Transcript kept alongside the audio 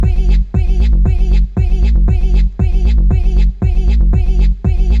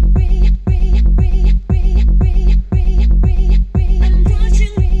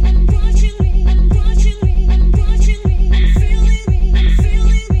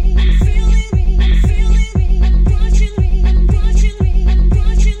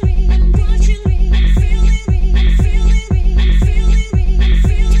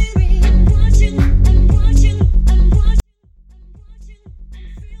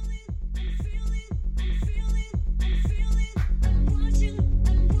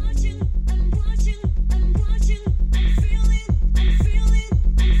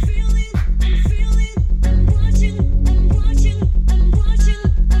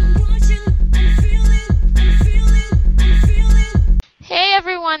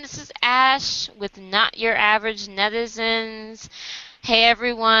with Not Your Average Netizens. Hey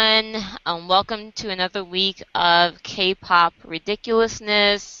everyone, welcome to another week of K-pop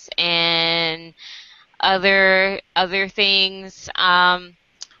ridiculousness and other things. A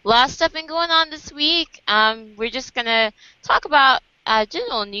lot of stuff been going on this week. We're just gonna talk about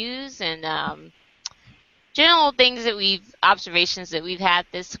general news and general things that observations that we've had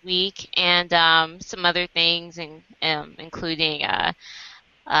this week, and some other things, including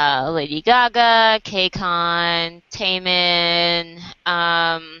Lady Gaga, KCON, Taemin,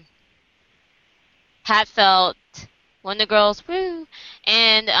 Hatfelt, Wonder Girls, woo,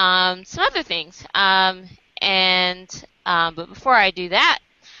 and some other things. But before I do that,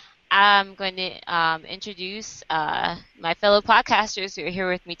 I'm going to introduce my fellow podcasters who are here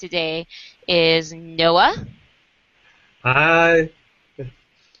with me today. Is Noah. Hi.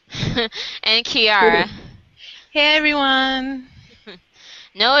 And Kiara. Hey everyone.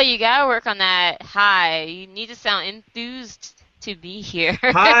 Noah, you gotta work on that hi. You need to sound enthused to be here.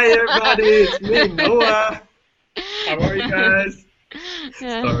 Hi everybody, it's me, Noah. How are you guys?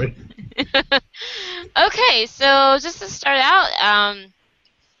 Sorry. Okay, so just to start out, a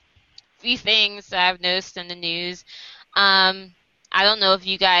few things that I've noticed in the news. I don't know if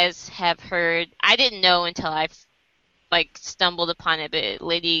you guys have heard. I didn't know until I stumbled upon it, but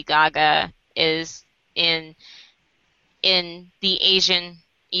Lady Gaga is in the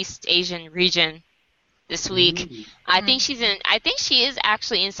East Asian region this week. I think she is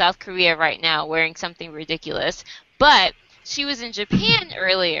actually in South Korea right now wearing something ridiculous. But she was in Japan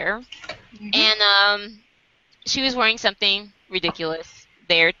earlier, and she was wearing something ridiculous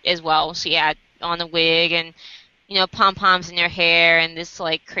there as well. She had on a wig and pom-poms in her hair and this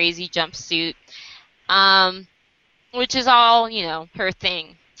crazy jumpsuit, which is all her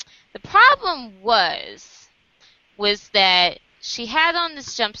thing. The problem was that she had on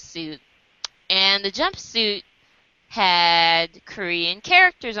this jumpsuit, and the jumpsuit had Korean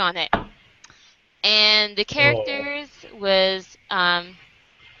characters on it, and the characters was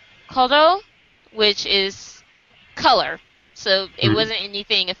kodo, which is color, so it wasn't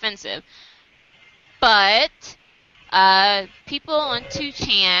anything offensive. But people on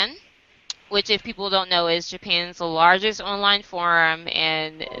 2chan, which if people don't know is Japan's largest online forum,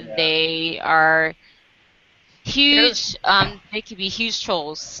 and they are huge. They could be huge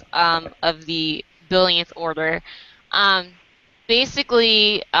trolls of the billionth order.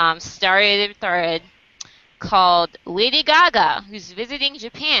 Basically, started a thread called Lady Gaga, who's visiting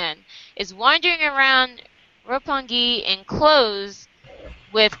Japan, is wandering around Roppongi in clothes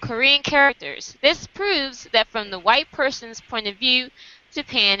with Korean characters. This proves that from the white person's point of view,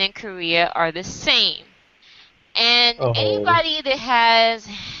 Japan and Korea are the same. And anybody that has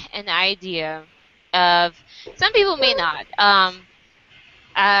an idea of, some people may not,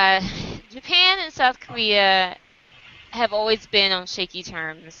 Japan and South Korea have always been on shaky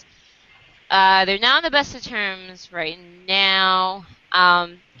terms. They're not on the best of terms right now.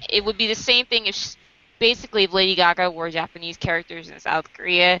 It would be the same thing if Lady Gaga wore Japanese characters in South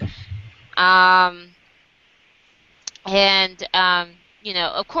Korea.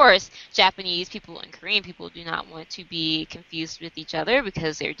 Of course, Japanese people and Korean people do not want to be confused with each other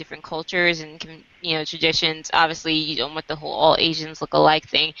because they're different cultures and traditions. Obviously, you don't want the whole all Asians look alike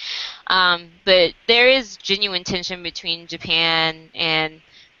thing. But there is genuine tension between Japan and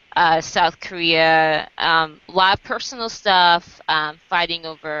South Korea. A lot of personal stuff, fighting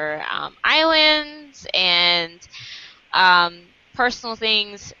over islands and personal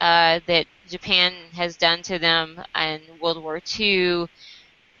things that Japan has done to them in World War II.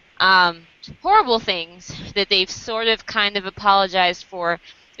 Horrible things that they've sort of kind of apologized for.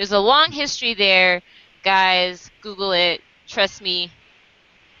 There's a long history there, guys. Google it. Trust me.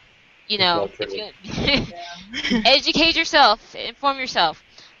 Educate yourself, inform yourself.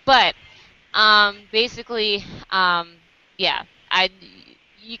 But basically,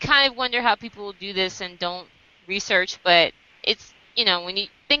 you kind of wonder how people do this and don't research, but it's when you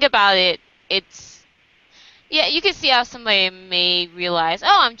think about it, it's you can see how somebody may realize,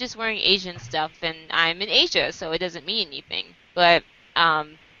 oh, I'm just wearing Asian stuff and I'm in Asia, so it doesn't mean anything. But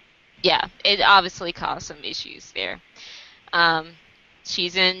it obviously caused some issues there.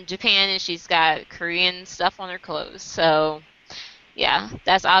 She's in Japan and she's got Korean stuff on her clothes, so yeah,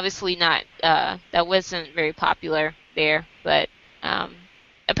 that's obviously not that wasn't very popular there. But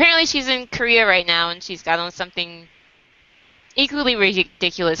apparently she's in Korea right now and she's got on something equally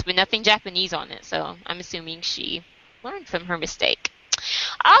ridiculous, but nothing Japanese on it, so I'm assuming she learned from her mistake.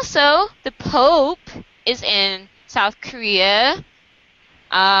 Also, the Pope is in South Korea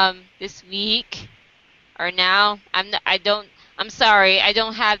this week, or now. I'm I'm sorry, I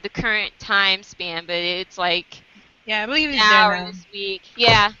don't have the current time span, but it's like Yeah, I believe he's there now or now. this week.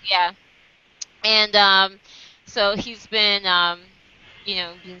 Yeah, yeah. And so he's been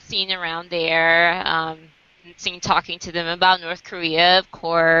been seen around there, and seen talking to them about North Korea, of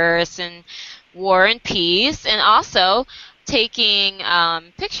course, and war and peace, and also taking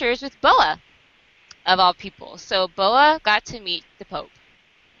pictures with Boa, of all people. So Boa got to meet the Pope.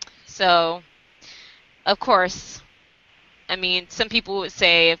 So, of course, I mean, some people would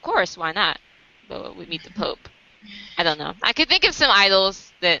say, of course, why not? Boa would meet the Pope. I don't know. I could think of some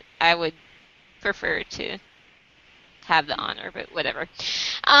idols that I would prefer to have the honor, but whatever.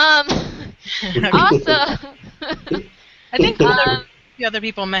 Also, I think the other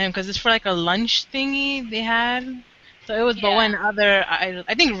people met him because it's for like a lunch thingy they had. So it was Boa and other.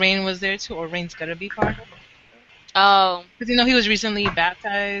 I think Rain was there too, or Rain's gonna be part of it. Oh. Because he was recently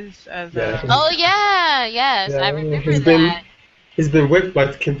baptized as a. Oh yeah, yes, I remember that. He's been whipped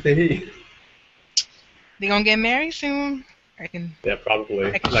by Kim Tae-hee. They gonna get married soon? Yeah,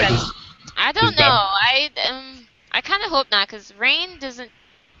 probably. I don't know. I kind of hope not, because Rain doesn't.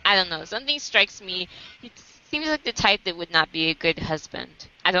 I don't know. Something strikes me. He seems like the type that would not be a good husband.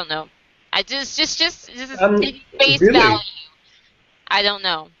 I don't know. I just face value. I don't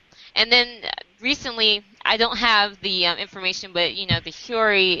know. And then recently, I don't have the information, but the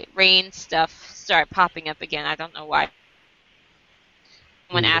Hyori Rain stuff started popping up again. I don't know why.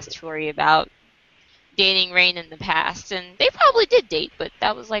 Someone asked Hyori about dating Rain in the past, and they probably did date, but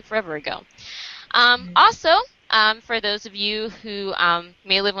that was like forever ago. Also, for those of you who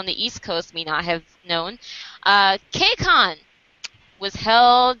may live on the East Coast, may not have known, KCON was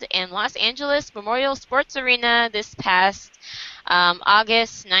held in Los Angeles Memorial Sports Arena this past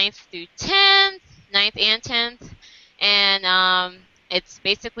August 9th through 10th, 9th and 10th, and it's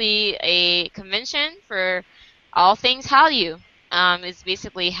basically a convention for all things Hallyu. It's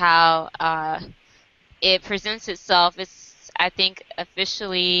basically how it presents itself. It's, I think,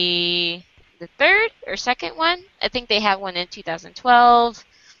 officially the third or second one. I think they had one in 2012,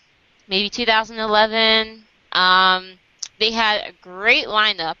 maybe 2011. They had a great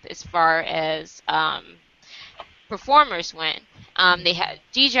lineup as far as performers went. They had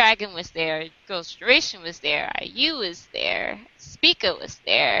G-Dragon was there, Girls' Generation was there, IU was there, Spica was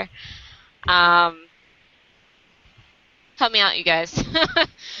there. Help me out, you guys. I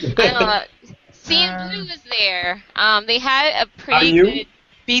don't know. CN Blue was there. They had a pretty good.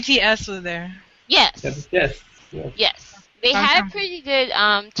 BTS was there. Yes. Yes. They had a pretty good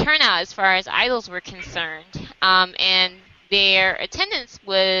turnout as far as idols were concerned, and their attendance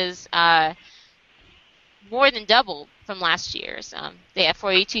was more than double from last year's. They had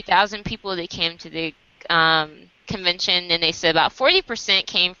 42,000 people that came to the convention, and they said about 40%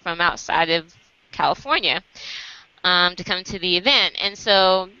 came from outside of California to come to the event. And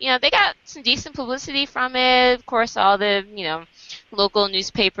so, they got some decent publicity from it. Of course, all the, local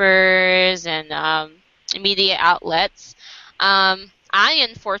newspapers and media outlets. I,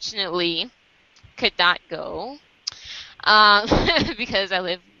 unfortunately, could not go because I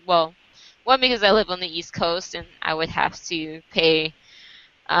live, because I live on the East Coast, and I would have to pay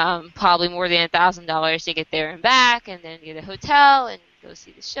probably more than $1,000 to get there and back, and then get a hotel and go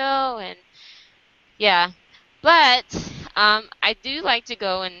see the show, and yeah. But I do like to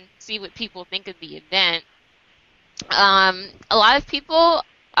go and see what people think of the event. A lot of people,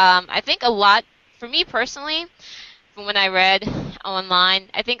 I think for me personally, from what I read online,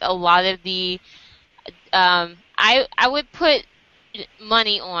 I think a lot of the, I would put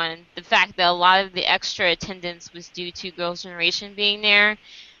money on the fact that a lot of the extra attendance was due to Girls' Generation being there.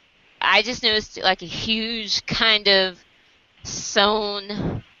 I just noticed like a huge kind of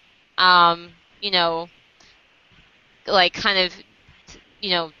sewn, like kind of,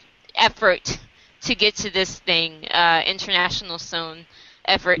 effort to get to this thing, international zone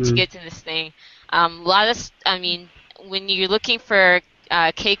effort to get to this thing. When you're looking for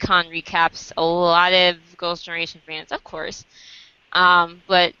KCON recaps, a lot of Girls' Generation fans, of course.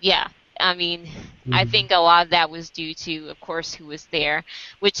 But yeah, I think a lot of that was due to, of course, who was there,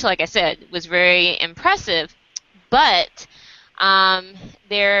 which, like I said, was very impressive. But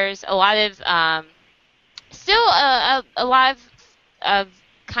there's a lot of still a lot of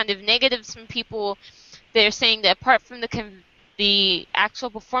kind of negatives from people. They're saying that apart from the actual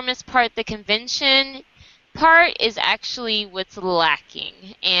performance part, the convention part is actually what's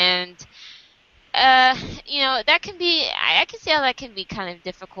lacking. And that can be, I can see how that can be kind of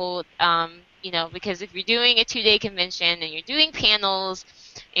difficult, because if you're doing a 2-day convention and you're doing panels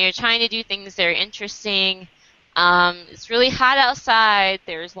and you're trying to do things that are interesting, it's really hot outside,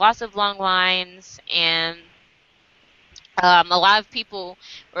 there's lots of long lines, and A lot of people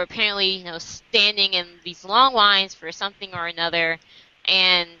were apparently, standing in these long lines for something or another,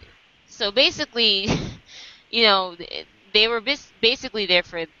 and so basically, you know, they were basically there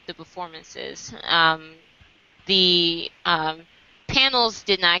for the performances. The panels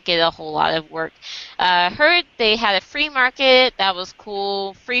did not get a whole lot of work. Heard they had a free market. That was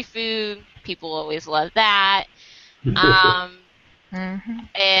cool. Free food. People always love that. And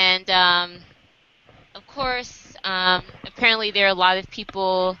of course, apparently there are a lot of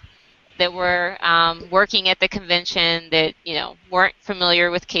people that were working at the convention that weren't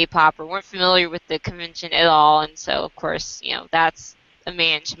familiar with K-pop or weren't familiar with the convention at all, and so of course that's a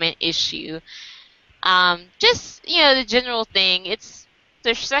management issue. Just the general thing. It's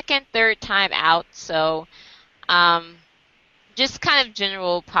their second, third time out, so just kind of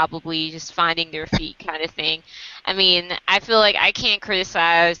general, probably just finding their feet kind of thing. I mean, I feel like I can't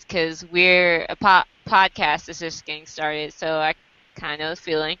criticize because we're a podcast that's just getting started, so I kind of know the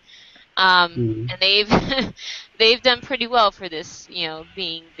feeling. And they've they've done pretty well for this,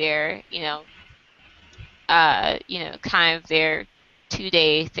 being their, kind of their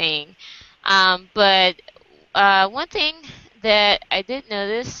 2-day thing. But one thing that I did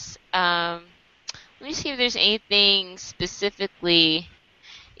notice, let me see if there's anything specifically.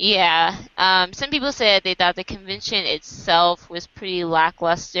 Yeah, some people said they thought the convention itself was pretty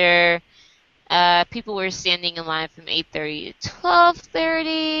lackluster. People were standing in line from 8:30 to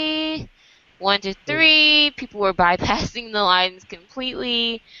 12:30, 1 to 3. People were bypassing the lines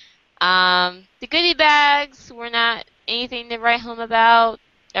completely. The goodie bags were not anything to write home about.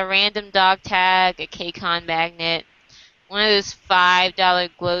 A random dog tag, a KCON magnet, one of those $5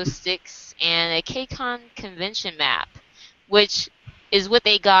 glow sticks, and a KCON convention map, which is what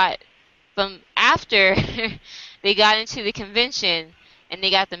they got from after they got into the convention, and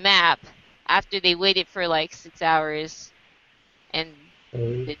they got the map after they waited for like 6 hours and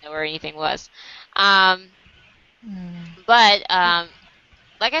didn't know where anything was. But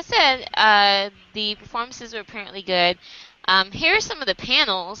like I said, the performances were apparently good. Here are some of the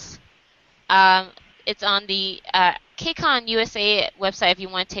panels. It's on the KCON USA website if you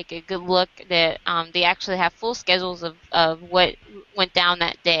want to take a good look. That they actually have full schedules of what went down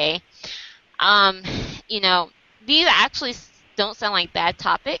that day. These actually don't sound like bad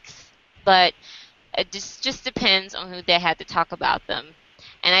topics, but it just depends on who they had to talk about them.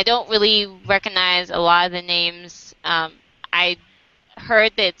 And I don't really recognize a lot of the names. I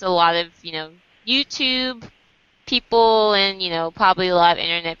heard that it's a lot of YouTube people and probably a lot of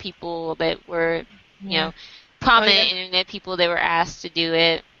internet people that were prominent internet people that were asked to do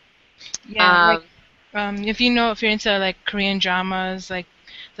it. Yeah, if you're into like Korean dramas, like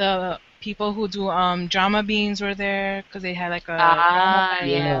the people who do drama beans were there because they had like a drama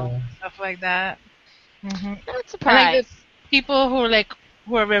night, stuff like that. Not surprised. Like the people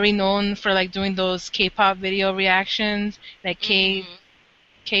who are very known for like doing those K-pop video reactions, like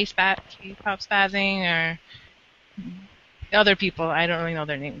K-pop spazzing or other people. I don't really know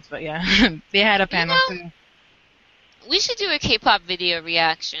their names, but yeah, they had a panel too. We should do a K-pop video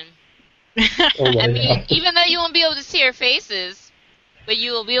reaction. Oh my I mean, God. even though you won't be able to see our faces, but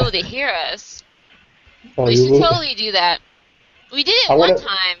you will be able to hear us. Oh, We you should will- totally do that. We did it I one wanna-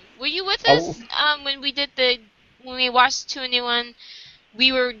 time. Were you with I us when we watched 2NE1?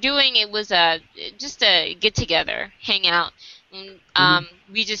 We were doing it was just a get together, hang out. And,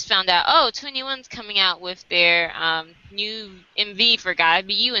 we just found out 2NE1's coming out with their new MV for Gotta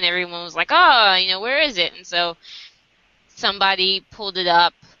Be You, and everyone was like, where is it? And so somebody pulled it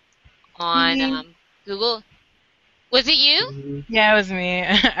up on Google. Was it you? Yeah, it was me.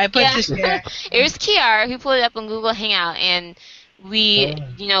 I put to share. It was Kiara who pulled it up on Google Hangout, and we,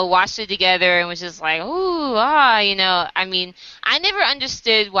 watched it together and was just like, I mean, I never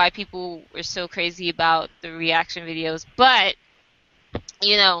understood why people were so crazy about the reaction videos, but,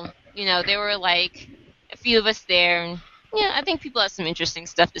 there were like a few of us there, and I think people had some interesting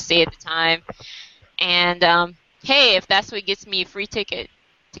stuff to say at the time, and, hey, if that's what gets me a free ticket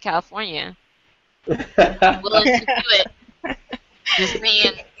to California, I'm willing to do it. Just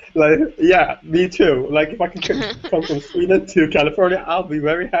saying. Like, yeah, me too. Like, if I can come from Sweden to California, I'll be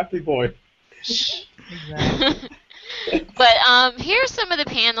very happy, boy. But here are some of the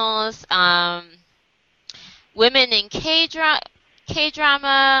panels. Women in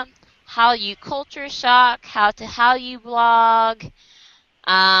K-drama, how you culture shock, how you blog,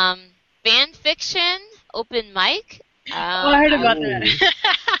 fan fiction, open mic. I heard about that.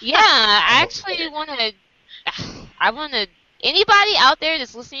 Yeah, I actually want to. Anybody out there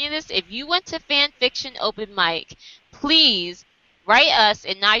that's listening to this, if you went to fan fiction open mic, please write us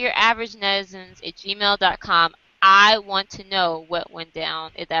at notyouraverage netizens@gmail.com. I want to know what went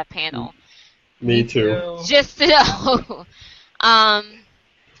down at that panel. Me too. Just to know.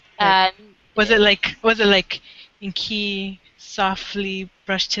 Was it like Inky softly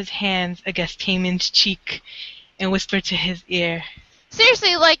brushed his hands against Taemin's cheek and whispered to his ear?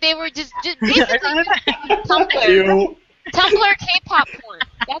 Seriously, like they were just basically Tumblr. Ew. Tumblr K-pop porn.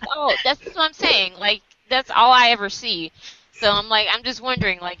 That's all. That's what I'm saying. Like that's all I ever see. So I'm just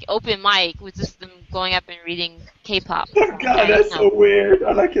wondering, like, open mic was just them going up and reading K-pop. Oh God, that's so weird.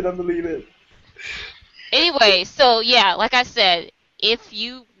 I cannot believe it. Anyway, so yeah, like I said, if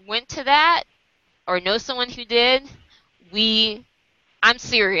you went to that or know someone who did, I'm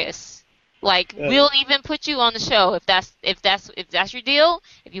serious. Like, we'll even put you on the show if that's your deal.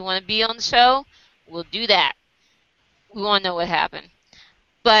 If you want to be on the show, we'll do that. We want to know what happened.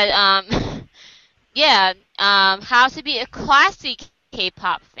 But yeah, how to be a classic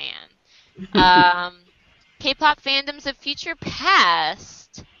K-pop fan. K-pop fandoms of future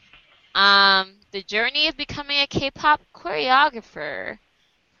past. The journey of becoming a K-pop choreographer.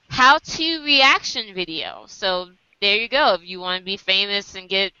 How to reaction video. So there you go. If you want to be famous and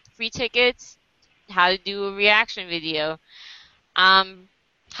get free tickets, how to do a reaction video.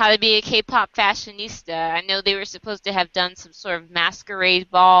 How to be a K-pop fashionista. I know they were supposed to have done some sort of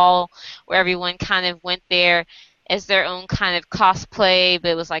masquerade ball where everyone kind of went there as their own kind of cosplay,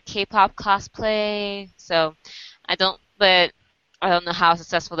 but it was like K-pop cosplay. So I don't know how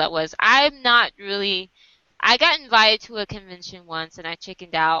successful that was. I got invited to a convention once and I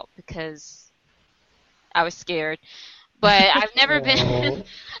chickened out because I was scared. But I've never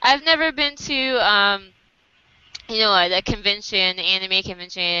been to a convention, anime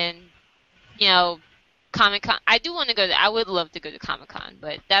convention, Comic-Con. I would love to go to Comic-Con,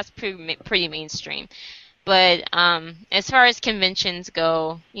 but that's pretty mainstream. But as far as conventions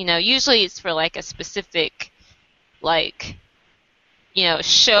go, usually it's for like a specific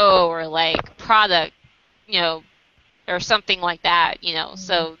show or like product, or something like that,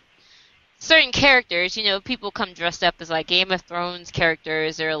 So certain characters, people come dressed up as like Game of Thrones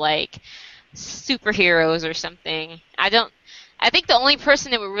characters or like superheroes or something. I think the only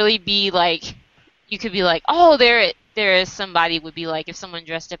person that would really be like, you could be like, oh, there is somebody, would be like if someone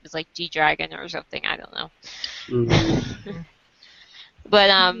dressed up as like G-Dragon or something. I don't know. Mm-hmm.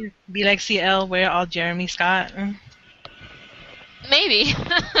 But be like CL, wear all Jeremy Scott. Maybe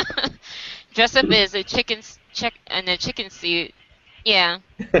dress up as a chicken suit. Yeah,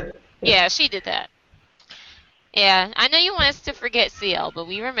 yeah, she did that. Yeah, I know you want us to forget CL, but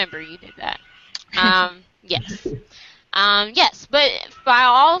we remember you did that. Yes. Yes, but by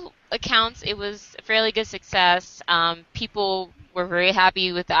all accounts, it was a fairly good success. People were very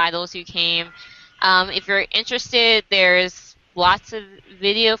happy with the idols who came. If you're interested, there's lots of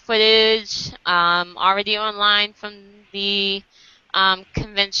video footage already online from the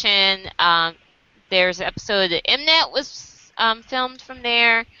convention. There's an episode of Mnet was filmed from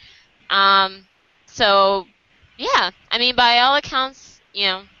there. So, yeah, I mean, by all accounts,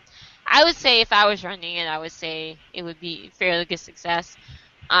 I would say if I was running it, I would say it would be a fairly good success.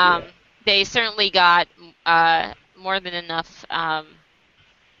 They certainly got more than enough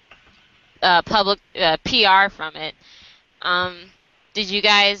public PR from it. Did you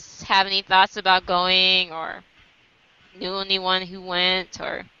guys have any thoughts about going, or knew anyone who went,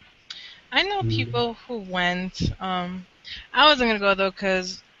 or? I know people who went. I wasn't gonna go though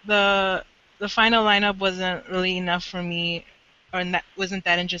because the final lineup wasn't really enough for me, or wasn't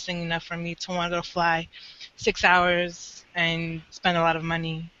that interesting enough for me to want to go fly 6 hours and spend a lot of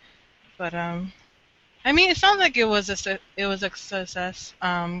money. But I mean, it sounds like it was a success.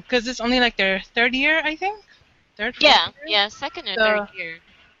 Because it's only like their third year, I think. Second or third year.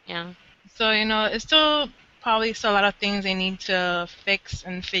 Yeah. So it's still probably still a lot of things they need to fix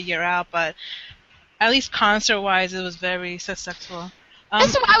and figure out, but at least concert-wise, it was very successful.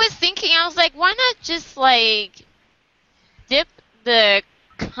 That's what I was thinking. I was like, why not just like dip the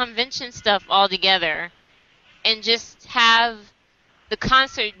convention stuff all together and just have the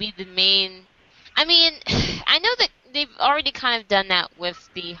concert be the main. I mean, I know that they've already kind of done that with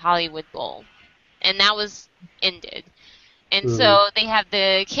the Hollywood Bowl, and that was ended. And so they have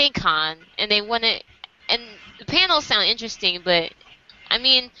the KCON, and they want to, and the panels sound interesting, but I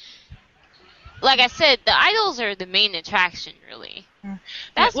mean, like I said, the idols are the main attraction, really.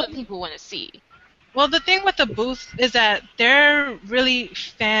 That's what people want to see. Well, the thing with the booth is that they're really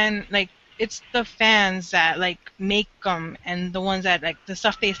it's the fans that like make them, and the ones that like the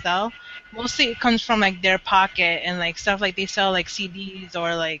stuff they sell, mostly it comes from like their pocket, and like stuff like they sell like CDs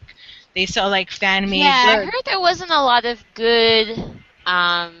or like they sell like fan made. Yeah, I heard there wasn't a lot of good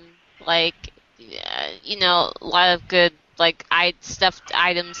like a lot of good like stuffed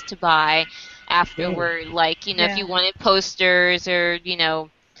items to buy Oh, afterward. Like, if Yeah. you wanted posters or,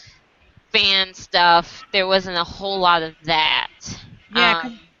 fan stuff, there wasn't a whole lot of that. Yeah, Um,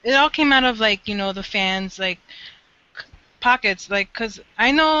 'cause it all came out of like the fans like pockets, like, cause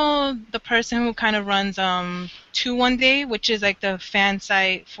I know the person who kind of runs 2 1 day, which is like the fan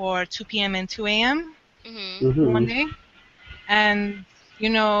site for 2 p.m. and 2 a.m. mhm. One mm-hmm. day, and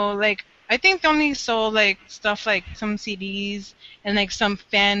like I think they only sold like stuff like some CDs and like some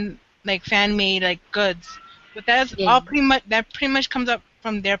fan made like goods, but that's Yeah. all pretty much comes up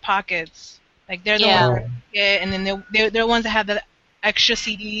from their pockets. Like they're the ones Yeah. that Oh, get, and then they're the ones that have the extra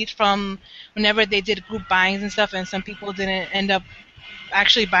CDs from whenever they did group buyings and stuff, and some people didn't end up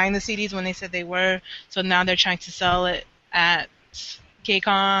actually buying the CDs when they said they were, so now they're trying to sell it at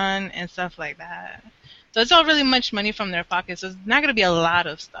KCON and stuff like that. So it's all really much money from their pockets. So it's not going to be a lot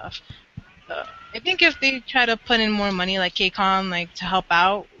of stuff. So I think if they try to put in more money, like KCON, like to help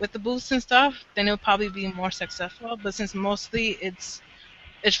out with the booths and stuff, then it'll probably be more successful. But since mostly it's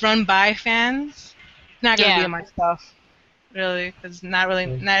run by fans, it's not going to be Yeah. much stuff really, because not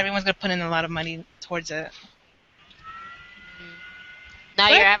everyone's going to put in a lot of money towards it. Mhm.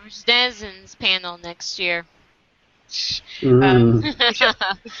 Not your But average Denizens panel next year. mm, we should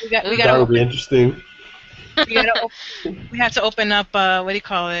we got to that would be open interesting. we got to we have to open up what do you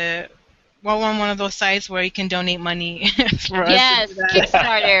call it? Well, on one of those sites where you can donate money for us to do Yes, that.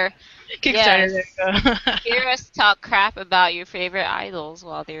 Kickstarter. Kickstarter, Yes. there you go. Hear us talk crap about your favorite idols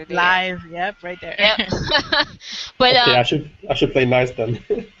while they're there. Live, yep, right there. Yep. But Okay, I should play nice then.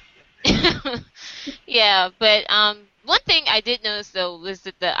 yeah, but one thing I did notice though was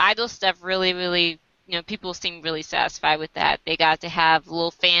that the idol stuff really, really, people seemed really satisfied with that. They got to have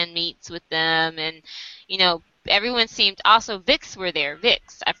little fan meets with them, and everyone seemed. Also, Vix were there.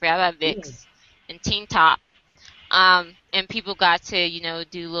 Vix, I forgot about Yeah. Vix, and Teen Top. And people got to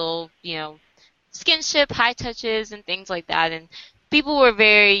do little skinship, high touches, and things like that, and people were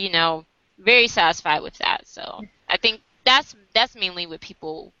very very satisfied with that. So I think that's mainly what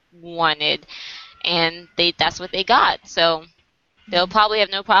people wanted, and that's what they got. So they'll probably have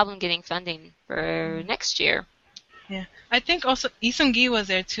no problem getting funding for next year. Yeah, I think also Isung-gi was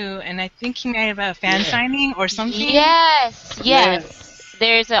there too, and I think he might have had a fan Yeah. signing or something. Yes, yes. Yes.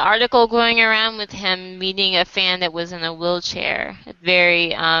 There's an article going around with him meeting a fan that was in a wheelchair. A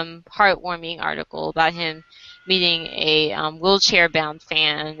very heartwarming article about him meeting a wheelchair-bound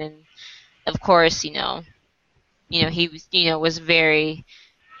fan, and of course, he was very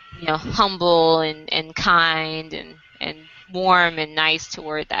humble and kind and warm and nice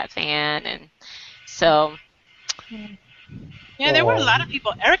toward that fan, and so Yeah, there were a Oh, lot of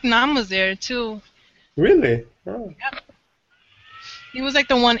people. Eric Nam was there too. really? Oh. He was like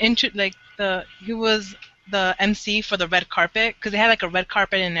the one he was the MC for the red carpet because they had like a red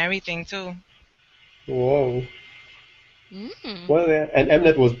carpet and everything too. Whoa. mm, Well, yeah, and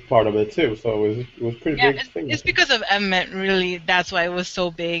Mnet was part of it too, so it was pretty Yeah, big thing. it's because of Mnet really. That's why it was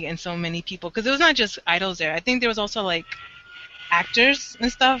so big and so many people. Because it was not just idols there. I think there was also like actors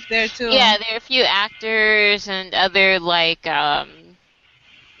and stuff there too. yeah, there are a few actors and other like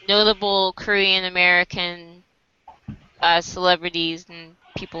notable Korean American celebrities and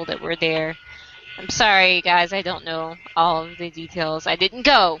people that were there. I'm sorry, guys, I don't know all of the details. I didn't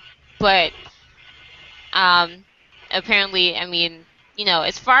go, but um, apparently, I mean,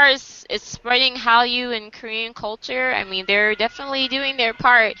 as far as it's spreading Hallyu and Korean culture, I mean, they're definitely doing their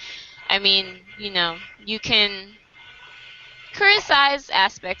part. I mean, you can criticize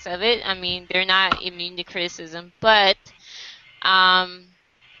aspects of it. I mean, they're not immune to criticism, but um,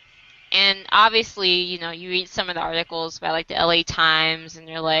 and obviously, you read some of the articles by like the LA Times, and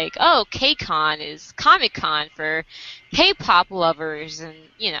they're like, "Oh, KCON is Comic Con for K-pop lovers," and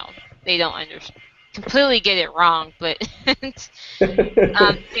they don't completely get it wrong, but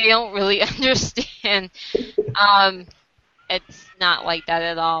they don't really understand. Um, it's not like that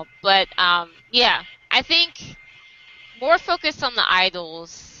at all. But yeah, I think more focus on the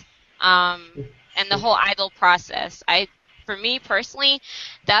idols, and the whole idol process. For me personally,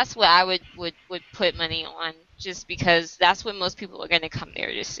 that's what I would put money on, just because that's what most people are going to come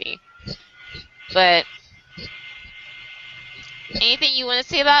there to see. But anything you want to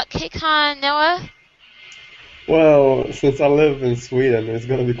say about KCON, Noah? Well, since I live in Sweden, it's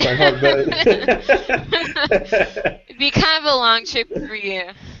gonna be quite hard, but It'd be kind of a long trip for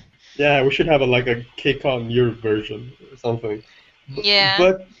you. yeah, we should have like a KCON Europe version or something. Yeah.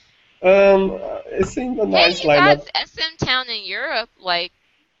 But it seemed a Hey, nice you got lineup. SM Town in Europe like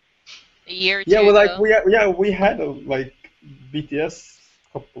a year or Yeah, two well, like ago. we had a, like BTS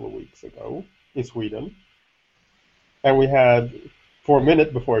a couple of weeks ago. in Sweden, and we had 4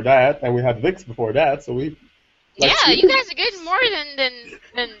 Minute before that, and we had Vix before that. So we like Yeah, you Sweden guys are getting more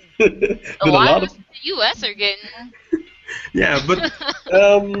than a did a lot of lot of us in the U.S. are getting. yeah, but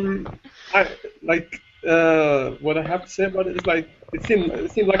I like what I have to say about it is like it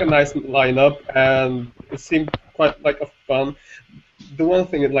seemed like a nice lineup, and it seemed quite like a fun. The one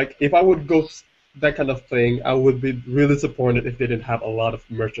thing is like if I would go to that kind of thing, I would be really disappointed if they didn't have a lot of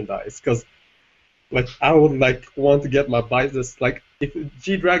merchandise because like I would like want to get my biceps like if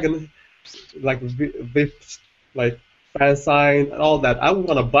G Dragon like like fan sign and all that, I would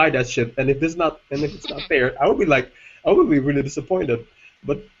want to buy that shit. And if it's not there, I would be really disappointed.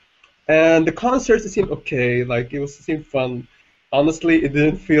 But and the concerts it seemed okay, like it seemed fun. Honestly, it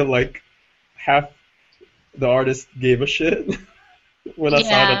didn't feel like half the artists gave a shit when I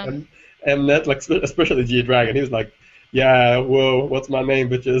saw that Yeah. Mnet, like especially G Dragon, he was like, "Yeah, whoa, what's my name,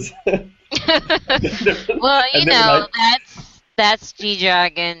 bitches?" Well, And they were like, that's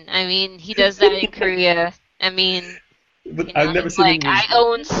G-Dragon. I mean, he does that in Korea. I mean, but I've never he's seen like, I him.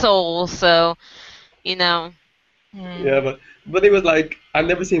 own soul, so, you know. Yeah, Mm. but it was like I've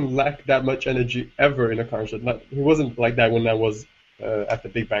never seen him lack that much energy ever in a concert. Like he wasn't like that when I was at the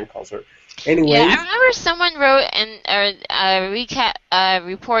Big Bang concert. Yeah, I Anyways, remember someone wrote a recap,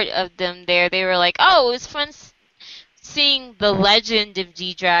 report of them there. They were like, "Oh, it was fun seeing the legend of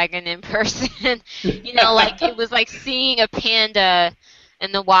G-Dragon in person." Like it was like seeing a panda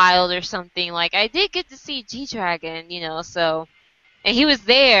in the wild or something. Like I did get to see G-Dragon, so and he was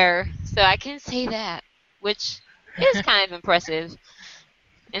there, so I can say that, which is kind of impressive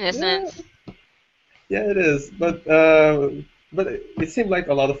in a yeah, sense. yeah, it is. But it seemed like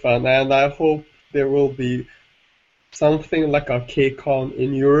a lot of fun, and I hope there will be something like a KCON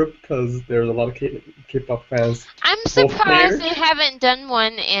in Europe because there's a lot of K-pop fans I'm both surprised there. they haven't done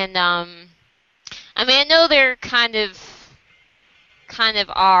one in I mean, I know they're kind of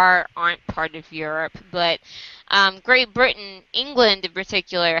aren't part of Europe, but Great Britain, England in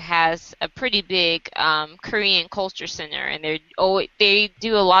particular, has a pretty big Korean culture center, and they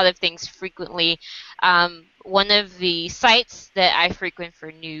do a lot of things frequently. One of the sites that I frequent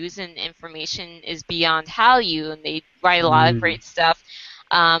for news and information is Beyond Hallyu, and they write a lot of Mm. great stuff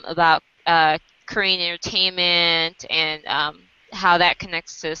about Korean entertainment and how that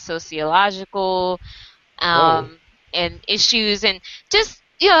connects to sociological Oh, and issues and just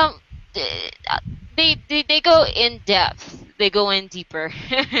they go in depth, they go in deeper.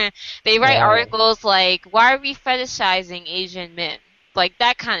 They write uh, articles like why are we fetishizing Asian men, like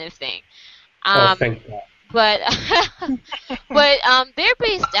that kind of thing. oh, um thank God. but but they're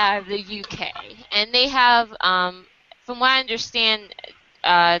based out of the UK, and they have from what I understand,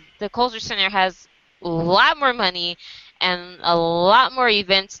 the culture center has a lot more money and a lot more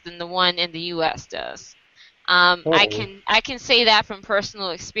events than the one in the US does. I Oh, can say that from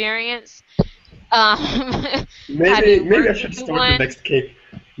personal experience. Um, maybe having maybe I worked should with the start the one. next cake.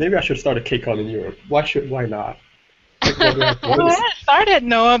 Maybe I should start a KCON in Europe. Why not? Like, what do I have to Go lose? ahead, start it,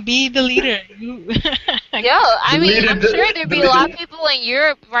 Noah. Be the leader. You. Yo, I mean, I'm sure there'd be a lot of Deleted. people in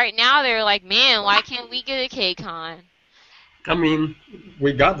Europe right now. They're like, man, why can't we get a KCON? I mean,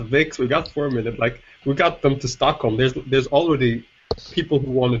 we got VIX, we got 4 Minute, like we got them to Stockholm. There's already people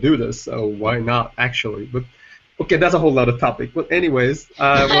who want to do this, so why not actually? But okay, that's a whole other topic. But anyways,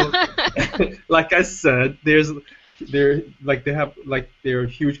 well, like I said, they have like they're a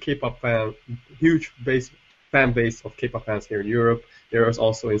huge K-pop huge fan base of K-pop fans here in Europe. There is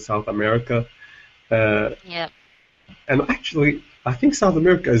also in South America, uh, Yep. and actually, I think South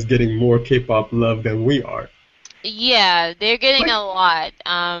America is getting more K-pop love than we are. Yeah, they're getting Like a lot.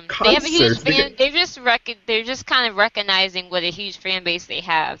 They have a huge concerts, they fan. get They're just kind of recognizing what a huge fan base they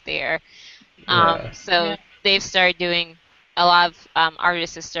have there. yeah. So Yeah. they've started doing a lot of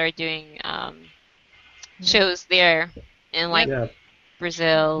artists have started doing Yeah. shows there in like Yep. Yeah,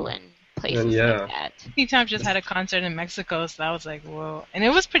 Brazil and and places like yeah, that. P-Time just had a concert in Mexico, so I was like, whoa. And it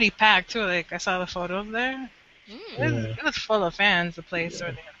was pretty packed, too. Like, I saw the photos there. It was, Mm. yeah. it was full of fans, the place where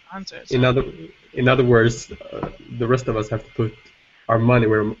Yeah. they had a concert. In So, other in other words, the rest of us have to put our money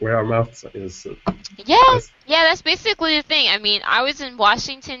where our mouth is. So Yeah, that's yeah, that's basically the thing. I mean, I was in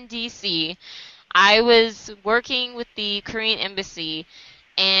Washington D.C. I was working with the Korean embassy,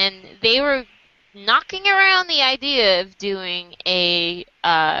 and they were knocking around the idea of doing a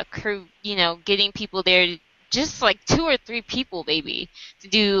getting people there just like 2 or 3 people maybe to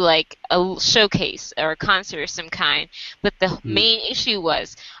do like a showcase or a concert of some kind. But the main issue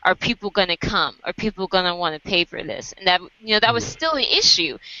was, are people gonna come? Are people gonna want to pay for this? And that, that was still the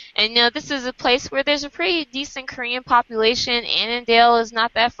issue. And this is a place where there's a pretty decent Korean population. Annandale is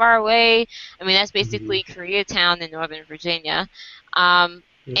not that far away. I mean, that's basically Koreatown in Northern Virginia. And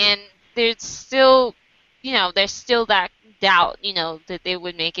there's still that doubt, that they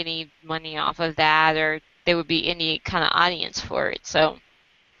would make any money off of that, or there would be any kind of audience for it. So,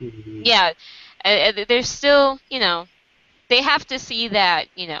 yeah, there's still, they have to see that,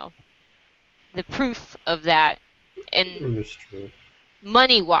 the proof of that, and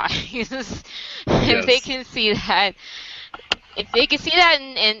money-wise, if they can see that,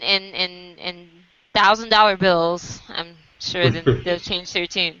 in $1,000 bills, I'm sure then they'll change their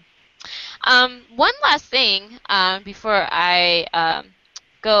tune. One last thing before I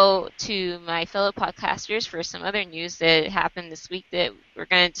go to my fellow podcasters for some other news that happened this week that we're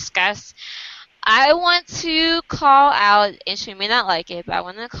going to discuss. I want to call out, and she may not like it, but I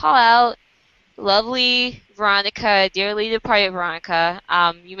want to call out lovely Veronica, dearly departed Veronica.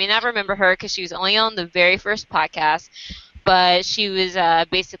 You may not remember her because she was only on the very first podcast, but she was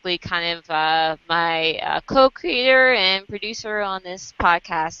basically kind of my co-creator and producer on this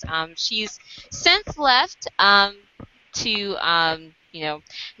podcast. She's since left to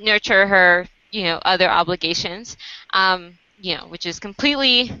nurture her other obligations, which is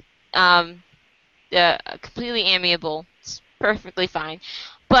completely amiable. It's perfectly fine.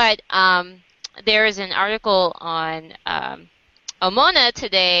 But there is an article on Omona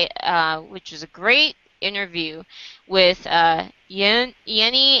today, which was a great interview with Yenny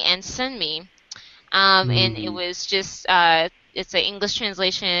and Sunmi, and it was just it's an English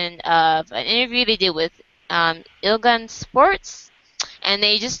translation of an interview they did with Ilgan Sports, and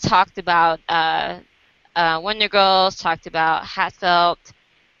they just talked about Wonder Girls, talked about Hatfelt,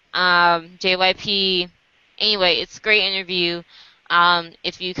 JYP. Anyway, it's a great interview.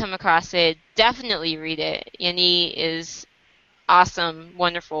 If you come across it, definitely read it. Yenny is awesome,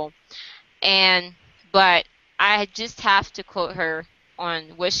 wonderful. But I just have to quote her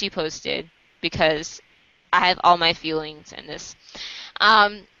on what she posted because I have all my feelings in this.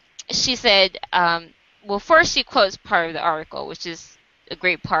 She said, well, first she quotes part of the article, which is a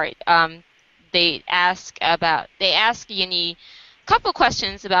great part. They ask Yenny a couple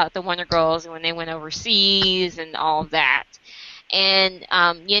questions about the Wonder Girls and when they went overseas and all of that. And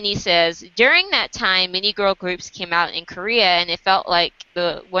Yenny says, during that time, many girl groups came out in Korea, and it felt like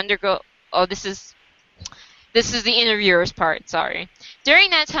the Wonder Girl. Oh, this is the interviewer's part. Sorry. During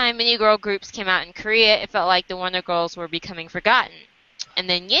that time, many girl groups came out in Korea. It felt like the Wonder Girls were becoming forgotten. And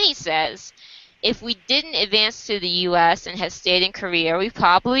then Yenny says, if we didn't advance to the U.S. and had stayed in Korea, we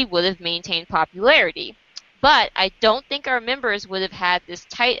probably would have maintained popularity. But I don't think our members would have had this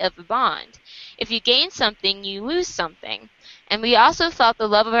tight of a bond. If you gain something, you lose something. And we also felt the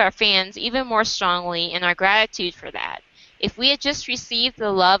love of our fans even more strongly and our gratitude for that. If we had just received the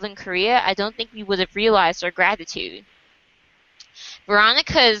love in Korea, I don't think we would have realized our gratitude.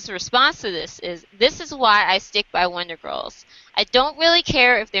 Veronica's response to this is why I stick by Wonder Girls. I don't really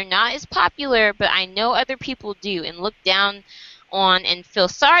care if they're not as popular, but I know other people do and look down on and feel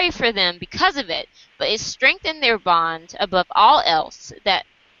sorry for them because of it. But it strengthened their bond above all else. That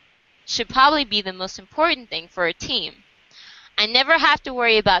should probably be the most important thing for a team. I never have to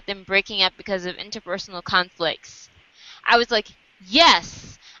worry about them breaking up because of interpersonal conflicts. I was like,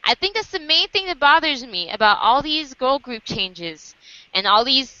 yes, I think that's the main thing that bothers me about all these girl group changes and all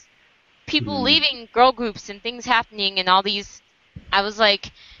these people leaving girl groups and things happening and all these. I was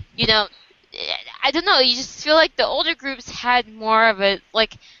like, I don't know, you just feel like the older groups had more of a,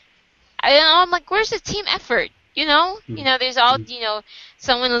 like, I don't know, I'm like, where's the team effort? There's all,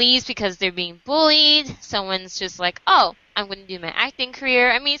 someone leaves because they're being bullied. Someone's just like, oh, I'm going to do my acting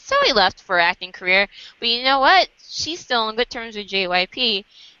career. I mean, Zoe left for acting career, but you know what? She's still on good terms with JYP,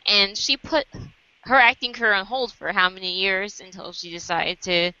 and she put her acting career on hold for how many years until she decided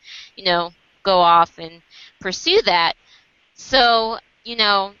to, go off and pursue that. So,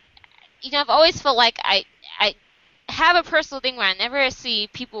 I've always felt like I have a personal thing where I never see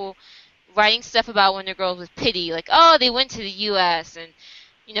people writing stuff about Wonder Girls with pity, like, oh, they went to the U.S. and,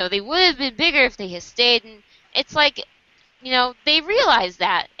 they would have been bigger if they had stayed. And it's like, they realize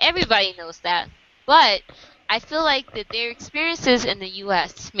that. Everybody knows that. But I feel like that their experiences in the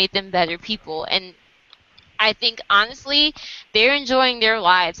U.S. made them better people. And I think, honestly, they're enjoying their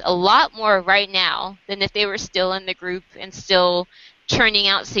lives a lot more right now than if they were still in the group and still churning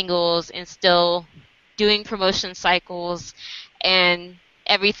out singles and still doing promotion cycles and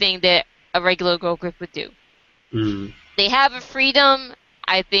everything that a regular girl group would do. Mm. They have a freedom,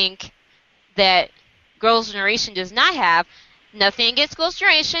 I think, that Girls' Generation does not have. Nothing against Girls'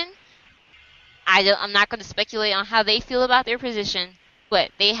 Generation. I'm not going to speculate on how they feel about their position,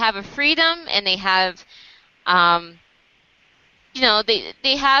 but they have a freedom and they have, um,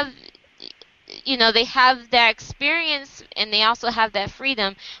 they have, they have that experience and they also have that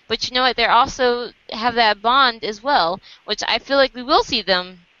freedom. But you know what? They also have that bond as well, which I feel like we will see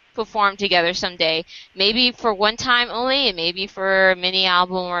them perform together someday. Maybe for one time only, and maybe for a mini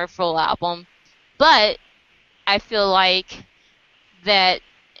album or a full album. But I feel like that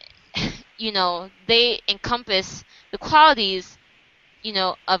they encompass the qualities,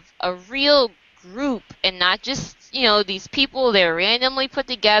 of a real group and not just, these people they're randomly put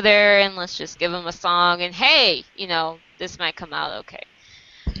together and let's just give them a song and hey, this might come out okay.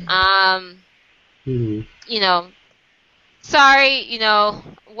 Um, Mm. you know, sorry,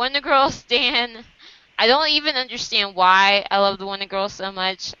 Wonder Girls stan. I don't even understand why I love the Wonder Girls so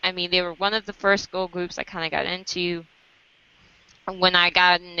much. I mean, they were one of the first girl groups I kind of got into when I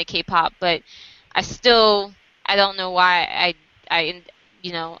got into K-pop, but I don't know why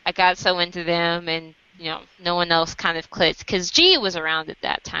I got so into them, and no one else kind of clicked because G was around at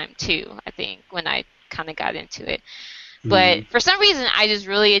that time too. I think when I kind of got into it, but Mm. for some reason I just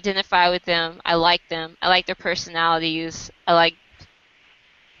really identify with them. I like them. I like their personalities. I like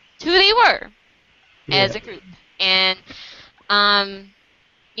who they were as Yeah. a group, and um,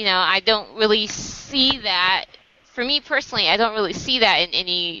 I don't really see that. For me personally, I don't really see that in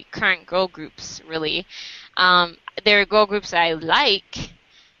any current girl groups, really. There are girl groups that I like.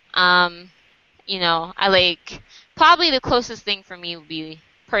 Um, I like, probably the closest thing for me would be,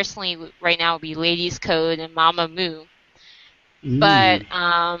 personally, right now would be Ladies Code and Mama Moo. But,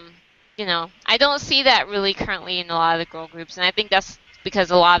 Mm. I don't see that really currently in a lot of the girl groups, and I think that's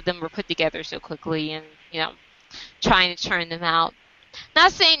because a lot of them were put together so quickly and, trying to churn them out.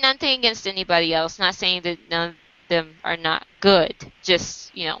 Not saying nothing against anybody else. Not saying that none of them are not good.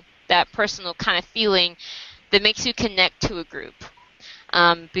 Just, that personal kind of feeling that makes you connect to a group.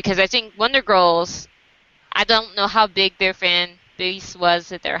 Because I think Wonder Girls, I don't know how big their fan base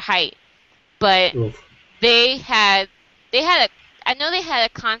was at their height, but Oof. they had, they had a, I know they had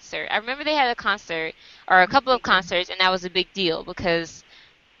a concert. I remember they had a concert or a couple of concerts, and that was a big deal because,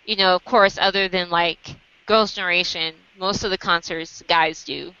 of course, other than like Girls' Generation, most of the concerts guys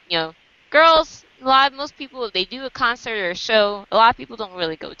do. Girls, most people, they do a concert or a show, a lot of people don't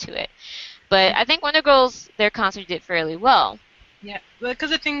really go to it. But I think Wonder Girls, their concert did fairly well. Yeah,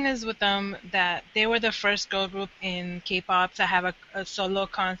 because the thing is with them that they were the first girl group in K-pop to have a solo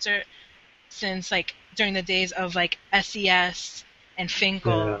concert since like during the days of like SES and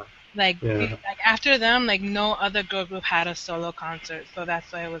Finkel. Yeah. Like, Yeah. like after them, like no other girl group had a solo concert, so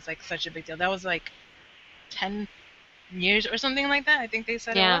that's why it was like such a big deal. That was like 10 years or something like that. I think they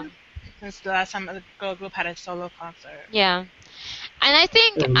said it Yeah. was since the last time a girl group had a solo concert. Yeah. And I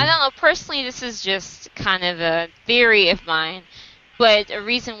think, I Um, don't know, personally, this is just kind of a theory of mine, but a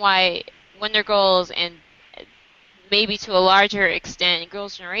reason why Wonder Girls and maybe to a larger extent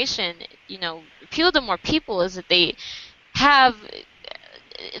Girls' Generation, appeal to more people is that they have,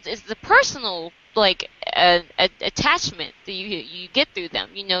 it's the personal, like, attachment that you get through them.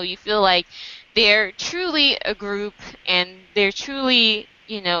 You feel like they're truly a group and they're truly,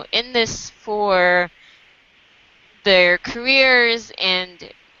 in this for their careers,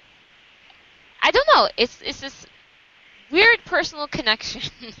 and I don't know, it's this weird personal connection.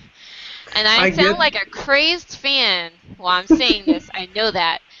 And I I sound get. like a crazed fan while I'm saying this, I know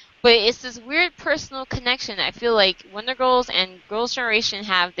that. But it's this weird personal connection I feel like Wonder Girls and Girls' Generation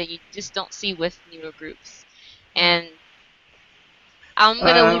have that you just don't see with newer groups. And I'm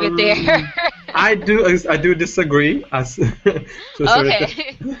gonna leave it Um, there. I do disagree. As to a certain Okay.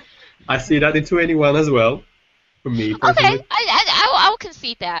 extent. I see that in 21 as well. For me Okay. personally, I'll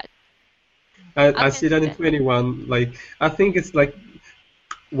concede that. I'll I see that concede in that. 21. Like I think it's like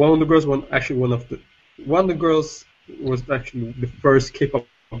one of the girls, one of the girls was actually the first K-pop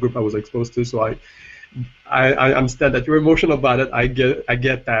group I was exposed to. So I understand that you're emotional about it. I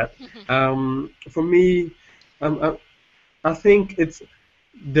get that. For me, um, I think it's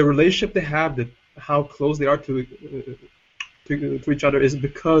the relationship they have, that how close they are to each other, is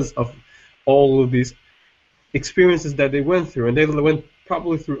because of all of these experiences that they went through, and they went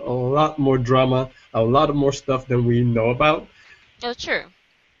probably through a lot more drama, a lot more stuff than we know about, Oh, true.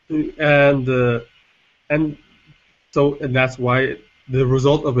 and and and that's why the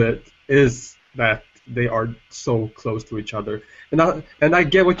result of it is that they are so close to each other. And I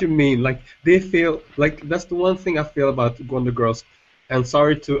get what you mean. Like they feel like that's the one thing I feel about Wonder Girls. And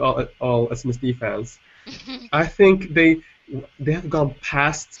sorry to all SNSD fans. I think they have gone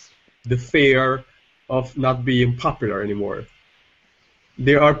past the fear of not being popular anymore.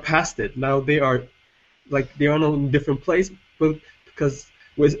 They are past it now. They are in a different place, but because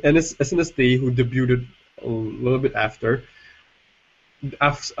with SNSD, who debuted a little bit after,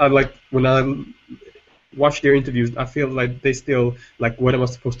 I like when I watch their interviews, I feel like they still like, what am I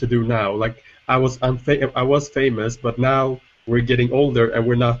supposed to do now? Like I was famous, but now we're getting older and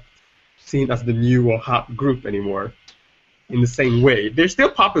we're not seen as the new or hot group anymore in the same way. They're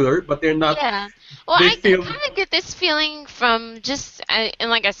still popular, but they're not. Yeah. Well, They I feel. kind of get this feeling from just, and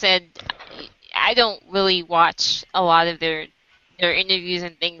like I said, I don't really watch a lot of their interviews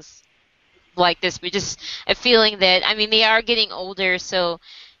and things like this, but just a feeling that, I mean, they are getting older, so,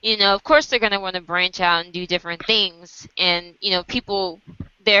 of course they're going to want to branch out and do different things. And,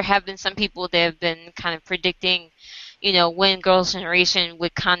 there have been some people that have been kind of predicting, when Girls' Generation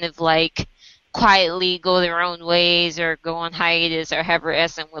would kind of like quietly go their own ways or go on hiatus or however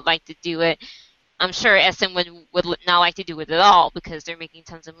SM would like to do it. I'm sure SM would not like to do it at all because they're making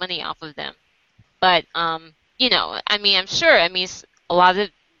tons of money off of them. But, I mean, I'm sure, I mean, a lot of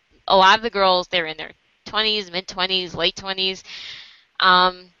the girls, they're in their 20s, mid 20s, late 20s.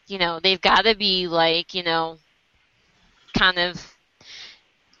 They've got to be like, kind of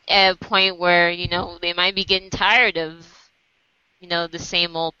at a point where, they might be getting tired of, the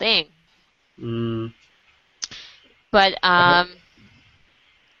same old thing. Mm, But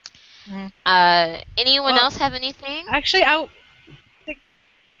Mhm. anyone Well, else have anything? actually,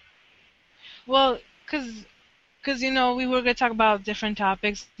 well, because we were gonna talk about different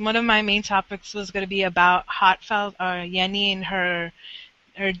topics. One of my main topics was gonna be about Hotfelt or Yenny and her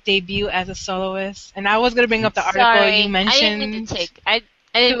debut as a soloist, and I was gonna bring up the article you Sorry, I didn't mean to mentioned. take. I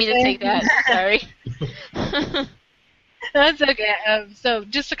didn't mean to take that. Sorry. That's okay. So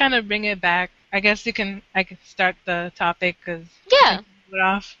just to kind of bring it back, I guess I can start the topic because Yeah. it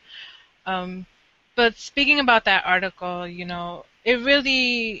off. But speaking about that article,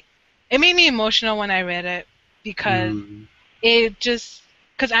 it made me emotional when I read it because mm, it just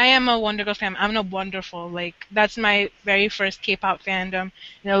because I am a Wonder Girls fan. I'm a Wonderful. Like that's my very first K-pop fandom,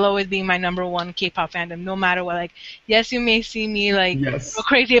 and it'll always be my number one K-pop fandom, no matter what. Like, yes, you may see me like yes. go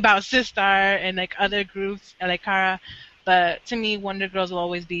crazy about Sistar and like other groups like Kiara, but to me, Wonder Girls will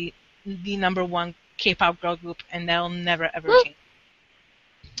always be the number one K-pop girl group, and that'll never ever Woo. change.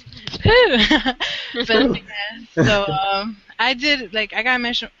 But yeah, so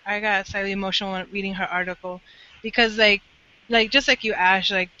I got slightly emotional when reading her article because just like you,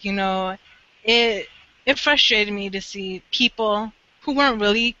 Ash, it it frustrated me to see people who weren't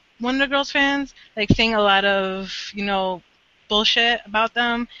really Wonder Girls fans like saying a lot of bullshit about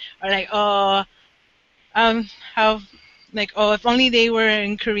them, or like, oh, how oh, if only they were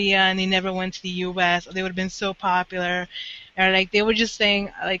in Korea and they never went to the US, they would have been so popular, or like they were just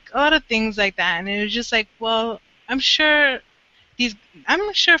saying like a lot of things like that, and it was just like, well, these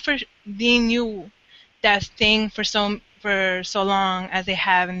I'm sure for they knew that staying for so long as they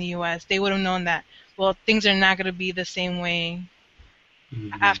have in the US, they would have known that, well, things are not going to be the same way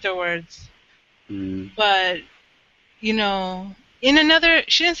Mm, afterwards. mm, But she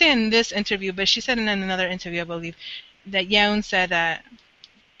didn't say in this interview, but she said in another interview, I believe, that Yeon said that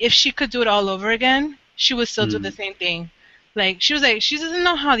if she could do it all over again, she would still do the mm, same thing. Like she was like she doesn't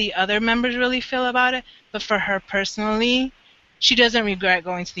know how the other members really feel about it, but for her personally, she doesn't regret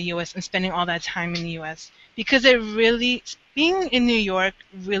going to the US and spending all that time in the US because it really being in New York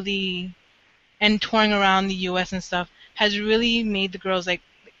really and touring around the US and stuff has really made the girls like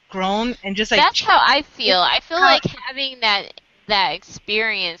grown and just like That's how I feel. I feel how like having that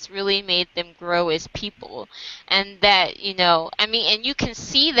experience really made them grow as people. And that, I mean, and you can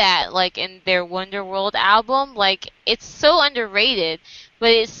see that like in their Wonderworld album, like it's so underrated,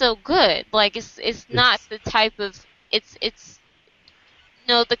 but it's so good. Like it's not it's the type of it's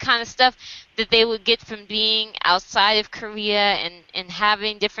the kind of stuff that they would get from being outside of Korea and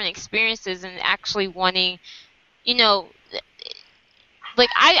having different experiences and actually wanting, you know, like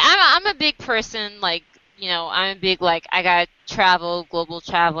I'm a big person, like, I'm a big, like, I got travel, global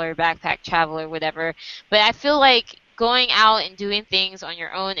traveler, backpack traveler, whatever. But I feel like going out and doing things on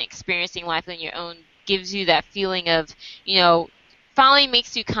your own, experiencing life on your own, gives you that feeling of, you know finally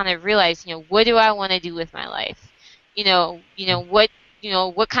makes you kind of realize, what do I want to do with my life?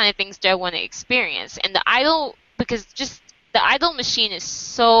 What kind of things do I want to experience? And the idol, because just the idol machine is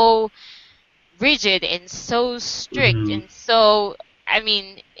so rigid and so strict mm, and so, I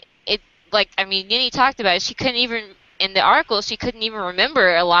mean, it like, I mean, Nini talked about it. She couldn't even, in the article, she couldn't even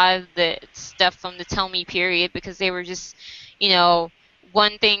remember a lot of the stuff from the Tell Me period because they were just, you know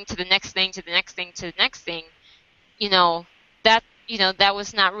one thing to the next thing to the next thing to the next thing, that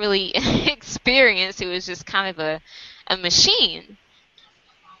was not really an experience. It was just kind of a machine.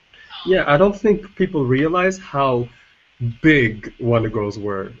 Yeah, I don't think people realize how big Wonder Girls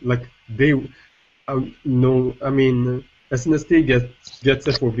were. Like they, no, I mean, SNSD gets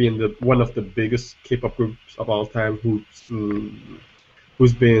it for being the one of the biggest K-pop groups of all time,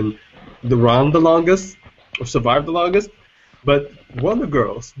 who's been around the longest or survived the longest. But Wonder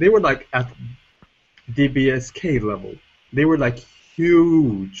Girls, they were like at DBSK level. They were like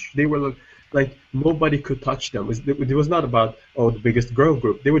huge. They were like nobody could touch them. It was not about the biggest girl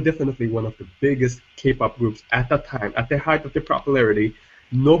group. They were definitely one of the biggest K-pop groups at that time, at the height of their popularity.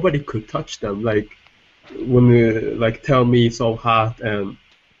 Nobody could touch them. Like when like Tell Me So Hot and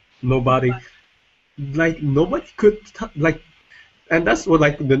nobody could like, and that's what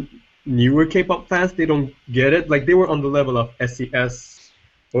like the newer K-pop fans, they don't get it. Like they were on the level of SES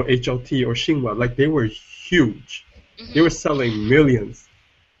or HLT or Shinhwa. Like they were huge. Mm-hmm. They were selling millions.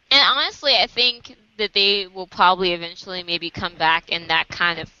 And honestly, I think that they will probably eventually maybe come back in that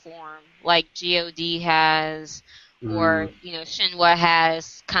kind of form, like God has, or Shinhwa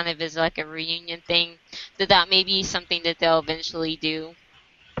has, kind of as like a reunion thing. That may be something that they'll eventually do.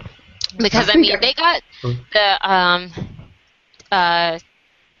 Because I mean, they got the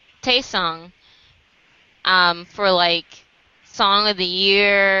Taesung for like Song of the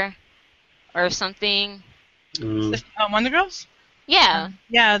Year or something. Wonder Girls? Yeah.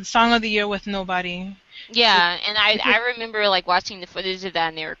 Yeah, the Song of the Year with Nobody. Yeah, and I remember like watching the footage of that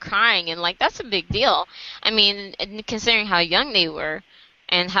and they were crying, and like that's a big deal. I mean, considering how young they were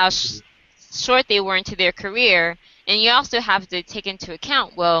and how short they were into their career, and you also have to take into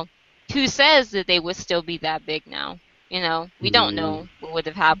account, well, who says that they would still be that big now? We don't know what would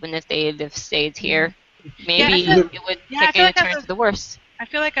have happened if they had stayed here. Maybe it would take a turn to the worst. I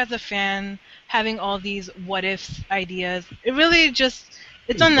feel like as a fan, having all these what ifs ideas, it really just,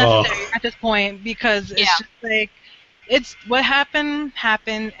 it's unnecessary at this point, because it's just like, it's what happened,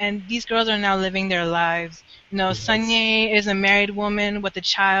 and these girls are now living their lives. Sunye is a married woman with a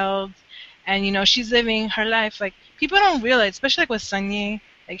child, and she's living her life. Like, people don't realize, especially like with Sunye,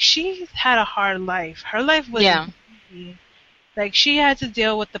 like she had a hard life. Her life was easy. Like, she had to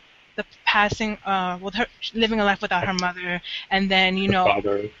deal with the passing, with her living a life without her mother, and then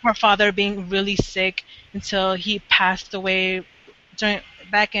her father being really sick until he passed away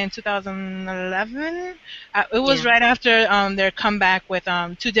back in 2011. It was right after their comeback with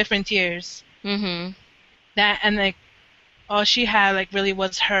Two Different Tears. Mm-hmm. That, and like all she had like really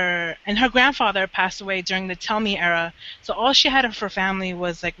was her, and her grandfather passed away during the Tell Me era. So all she had of her family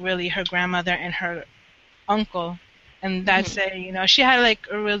was like really her grandmother and her uncle. And that's it, she had like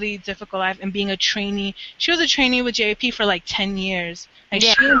a really difficult life, and being a trainee. She was a trainee with JYP for like 10 years. Like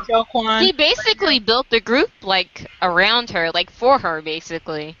she and KCON. He basically built the group like around her, like for her,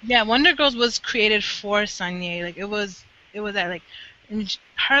 basically. Yeah, Wonder Girls was created for Sunye. Like it was that like, and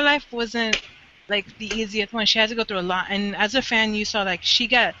her life wasn't like the easiest one. She had to go through a lot, and as a fan, you saw like she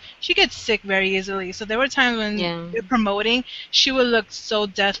gets sick very easily. So there were times when they're promoting, she would look so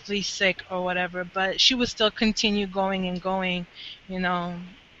deathly sick or whatever, but she would still continue going and going,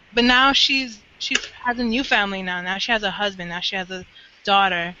 But now she has a new family now. Now she has a husband. Now she has a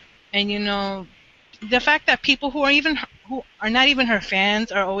daughter, and the fact that people who are not even her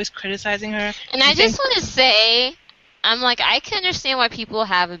fans are always criticizing her. And I just want to say, I'm like, I can understand why people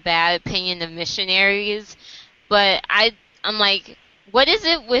have a bad opinion of missionaries, but I'm like, what is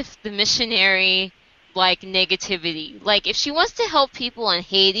it with the missionary, like, negativity? Like, if she wants to help people in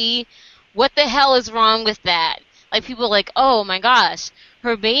Haiti, what the hell is wrong with that? Like, people are like, oh my gosh,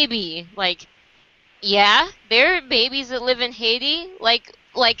 her baby, like, yeah, there are babies that live in Haiti, like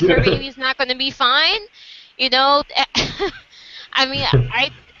her baby's not going to be fine, I mean,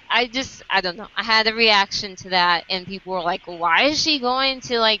 I don't know. I had a reaction to that, and people were like, why is she going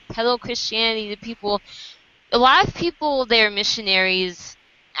to, like, peddle Christianity to people? A lot of people, they're missionaries.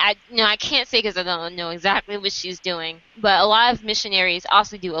 I can't say because I don't know exactly what she's doing, but a lot of missionaries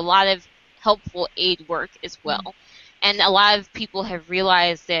also do a lot of helpful aid work as well. And a lot of people have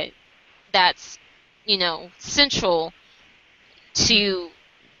realized that that's, central to,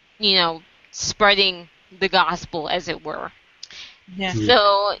 spreading the gospel, as it were. Yeah.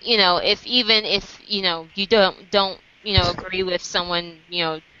 So, if you don't agree with someone,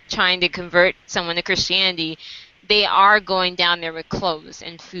 trying to convert someone to Christianity, they are going down there with clothes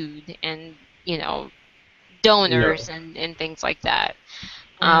and food and, donors and things like that.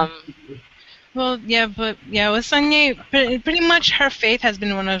 Well, yeah, but with Sunye, pretty much her faith has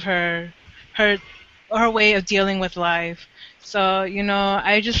been one of her way of dealing with life. So,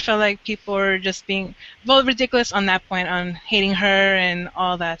 I just felt like people were just being, well, ridiculous on that point, on hating her and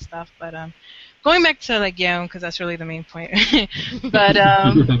all that stuff. But going back to like Yeon, because that's really the main point. But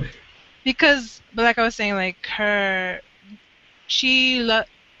but like I was saying, like her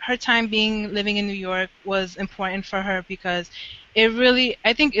time living in New York was important for her because it really,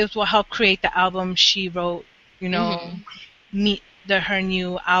 I think it was what helped create the album she wrote. Her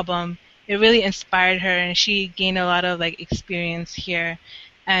new album. It really inspired her, and she gained a lot of like experience here.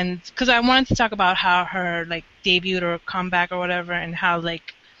 And because I wanted to talk about how her like debut or comeback or whatever, and how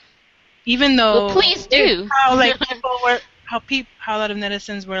like even though well, please do. How like people were how a lot of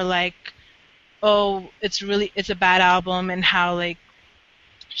netizens were like, oh, it's a bad album, and how like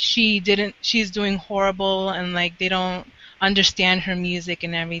she's doing horrible, and like they don't understand her music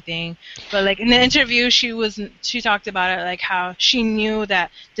and everything. But like in the interview, she talked about it, like how she knew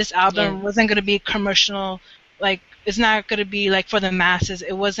that this album wasn't going to be commercial, like it's not going to be like for the masses.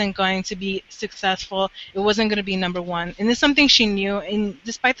 It wasn't going to be successful. It wasn't going to be number one. And it's something she knew. And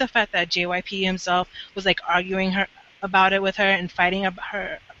despite the fact that JYP himself was like arguing about it with her and fighting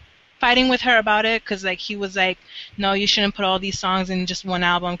with her about it, because like he was like, no, you shouldn't put all these songs in just one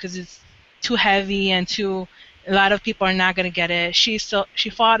album because it's too heavy and a lot of people are not going to get it. She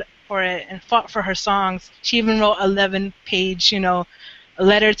fought for it and fought for her songs. She even wrote 11-page, a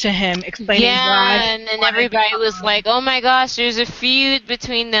letter to him explaining why. Yeah, and then everybody was like, oh my gosh, there's a feud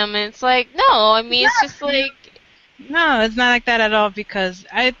between them. And it's like, no, I mean, it's just like... No, it's not like that at all, because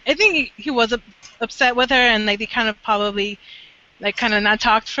I think he was upset with her, and like they kind of probably like kind of not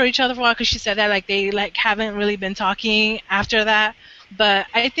talked for each other for a while, because she said that like they like haven't really been talking after that. But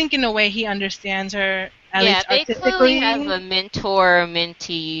I think in a way he understands her. At least they clearly have a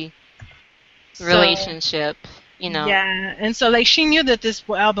mentor-mentee relationship, Yeah, and so like she knew that this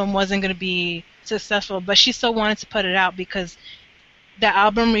album wasn't going to be successful, but she still wanted to put it out because the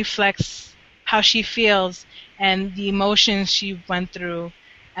album reflects how she feels and the emotions she went through,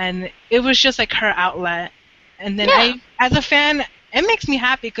 and it was just like her outlet. And then as a fan, it makes me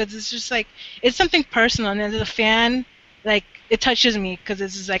happy because it's just like it's something personal, and as a fan, like it touches me because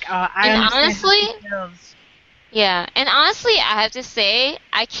it's just like, I understand honestly, how she feels. Yeah, and honestly, I have to say,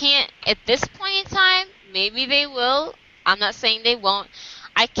 I can't at this point in time. Maybe they will. I'm not saying they won't.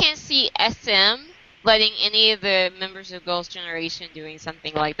 I can't see SM letting any of the members of Girls' Generation doing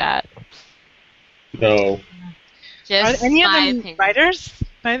something like that. No. Just are any of them opinion. writers?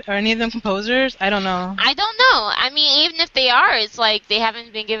 Are any of them composers? I don't know. I don't know. I mean, even if they are, it's like they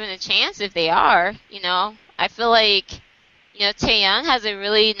haven't been given a chance if they are, I feel like, Taeyeon has a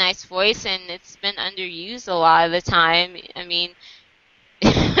really nice voice, and it's been underused a lot of the time. I mean,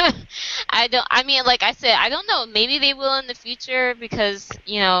 like I said, I don't know. Maybe they will in the future because,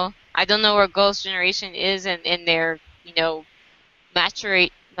 I don't know where Girls' Generation is in their,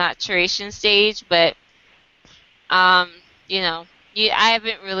 maturation stage, but, I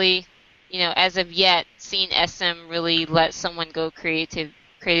haven't really, as of yet, seen SM really let someone go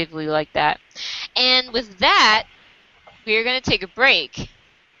creatively like that. And with that, we're going to take a break.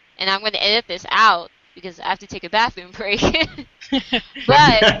 And I'm going to edit this out because I have to take a bathroom break.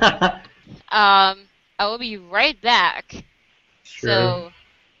 But I will be right back. Sure. So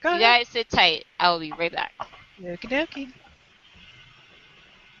you guys sit tight. I will be right back. Okie dokie.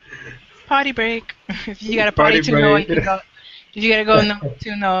 Potty break. If you got a potty to know, you can go. If you gotta go to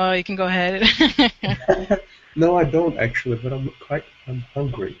know, you can go ahead. No, I don't actually, but I'm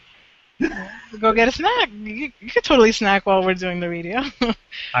hungry. Go get a snack. You could totally snack while we're doing the radio.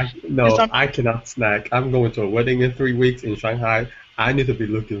 I cannot snack. I'm going to a wedding in 3 weeks in Shanghai. I need to be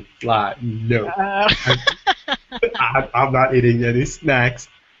looking fly. No. I'm not eating any snacks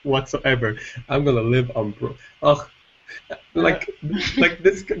whatsoever. I'm gonna live on like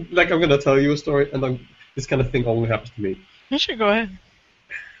this. Like I'm gonna tell you a story, and this kind of thing only happens to me. You should go ahead.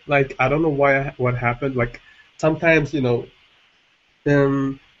 Like I don't know what happened. Like sometimes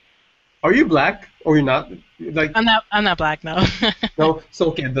are you black or you're not? Like I'm not black, no. No, so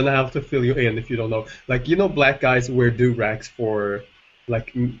okay, then I have to fill you in if you don't know. Like black guys wear do-rags for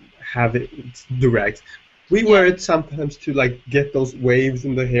like have it do-rags. We wear it sometimes to like get those waves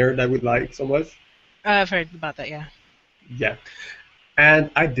in the hair that we like so much. I've heard about that, yeah. Yeah,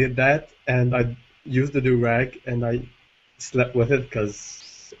 and I did that, and I used the do-rag, and I slept with it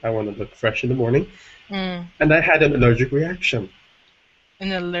because I want to look fresh in the morning. And I had an allergic reaction.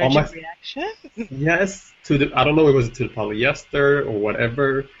 An allergic reaction? Yes, I don't know if it was to the polyester or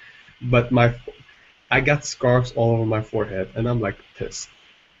whatever, but I got scars all over my forehead, and I'm like pissed.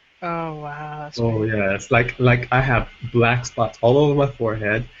 Oh wow. That's yeah, it's like I have black spots all over my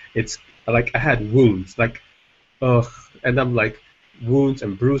forehead. It's like I had wounds. Like, ugh, and I'm like wounds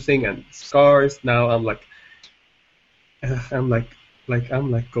and bruising and scars. Now I'm like I'm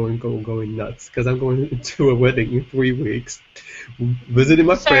like going nuts because I'm going to a wedding in 3 weeks, visiting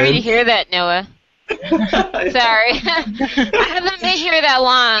my Sorry to friends. hear that, Noah. Sorry. I haven't been here that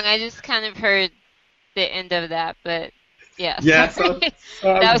long. I just kind of heard the end of that, but yeah, Yeah, sorry.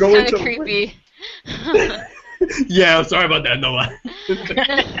 so That I'm was going kind of to a wedding. creepy. Yeah, I'm sorry about that, Noah.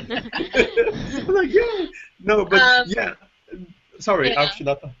 I'm like, yeah, no, but um, yeah, sorry, I yeah. should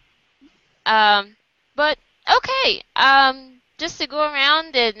not. But okay. Just to go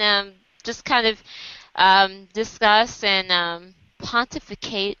around and just kind of discuss and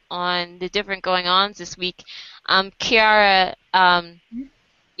pontificate on the different going-ons this week. Kiara,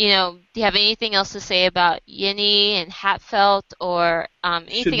 do you have anything else to say about Yeni and Hatfelt, or Should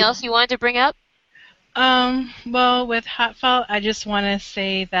anything we? else you wanted to bring up? Well, with Heartfelt, I just want to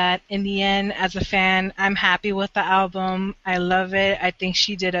say that in the end, as a fan, I'm happy with the album. I love it. I think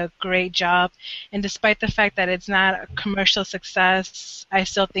she did a great job. And despite the fact that it's not a commercial success, I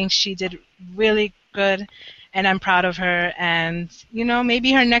still think she did really good. And I'm proud of her. And,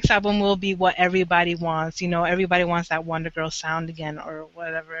 maybe her next album will be what everybody wants. Everybody wants that Wonder Girl sound again or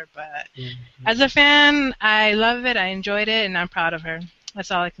whatever. But as a fan, I love it. I enjoyed it. And I'm proud of her.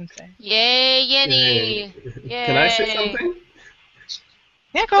 That's all I can say. Yay, Yay. Yeni! Can I say Yay! something?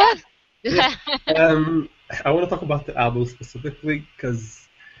 Yeah, go ahead. Yeah. Yeah. I want to talk about the album specifically because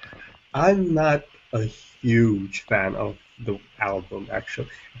I'm not a huge fan of the album actually.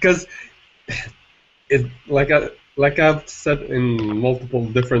 Because it like I've said in multiple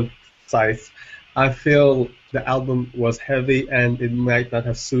different sites, I feel the album was heavy and it might not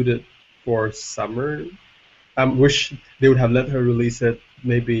have suited for summer. I wish they would have let her release it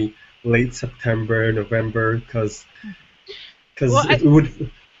maybe late September, November, because Well, it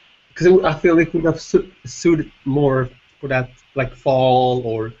would I feel it would have suited more for that like fall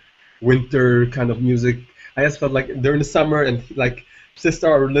or winter kind of music. I just felt like during the summer and like Sistar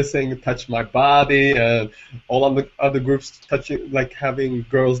are releasing "Touch My Body" and all of the other groups touching like having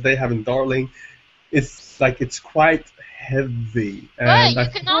 "Girls Day," having "Darling." It's like it's quite heavy, But and you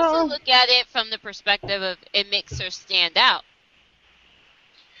can also look at it from the perspective of it makes her stand out.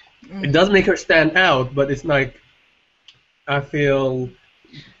 it does make her stand out. But it's like I feel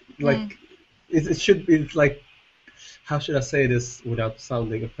like it should be like how should I say this without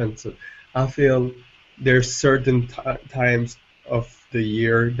sounding offensive? I feel there's certain times of the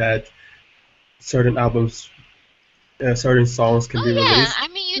year that certain albums, certain songs can be Oh yeah, released. I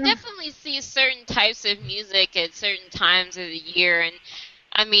mean you definitely see certain types of music at certain times of the year, and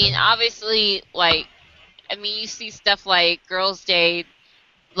I mean obviously you see stuff like Girls' Day,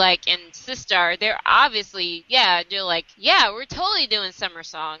 like in Sistar, they're obviously they're like we're totally doing summer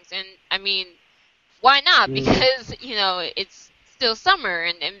songs, and I mean why not? Mm, Because it's still summer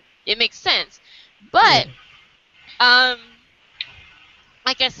and it makes sense, yeah. but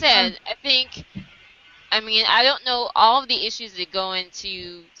like I said, I don't know all of the issues that go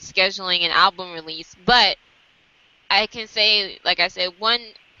into scheduling an album release, but I can say, like I said, one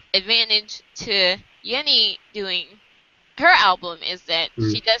advantage to Yeni doing her album is that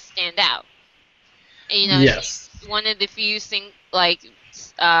Mm, she does stand out. And, yes. she's one of the few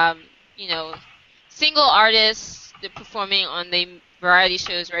um, you know, single artists that performing on the variety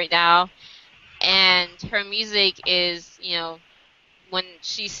shows right now, and her music is, when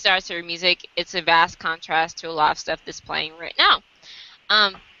she starts her music, it's a vast contrast to a lot of stuff that's playing right now.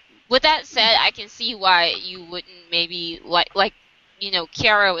 Um, with that said, I can see why you wouldn't maybe like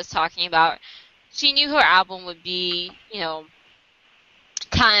Kiara was talking about. She knew her album would be,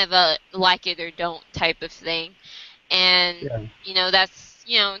 kind of a like it or don't type of thing, and Yeah.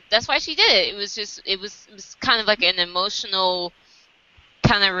 that's why she did it. It was kind of like an emotional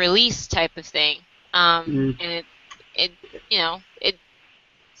kind of release type of thing. Mm, And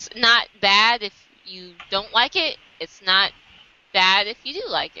it's not bad if you don't like it. It's not bad if you do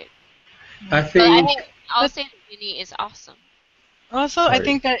like it. I But I think. think I'll But say the uni is awesome. also, I Sorry.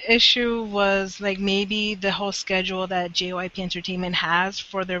 think that issue was like maybe the whole schedule that JYP Entertainment has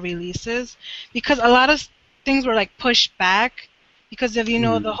for their releases, because a lot of things were like pushed back because of the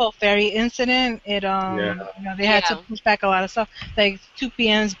Mm, whole ferry incident. yeah. They had to Yeah. push back a lot of stuff. Like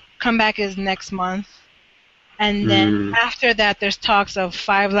 2PM's comeback is next month, and then Mm, after that, there's talks of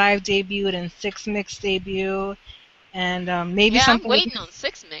Five Live debut and Six Mix debut, and Yeah, I'm waiting on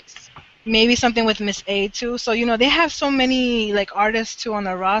Six Mix. maybe something with Miss A too. So they have so many like artists too on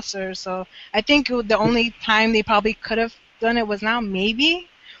the roster. So I think the only time they probably could have done it was now, maybe,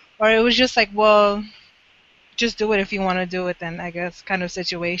 or it was just like, well, just do it if you want to do it. Then I guess kind of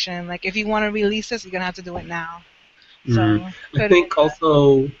situation. Like if you want to release this, you're gonna have to do it now. So I could think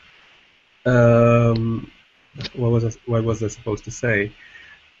also, um, what was I supposed to say?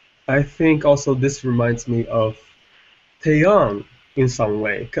 I think also this reminds me of Taeyong in some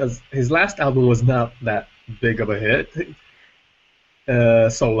way, because his last album was not that big of a hit.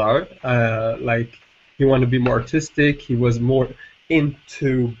 Solar, like he wanted to be more artistic. He was more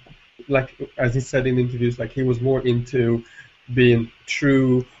into, like as he said in interviews, like he was more into being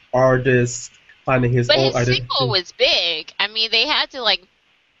true artist, finding his But own his single identity. was big. I mean, they had to like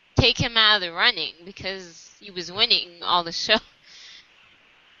take him out of the running because he was winning all the show.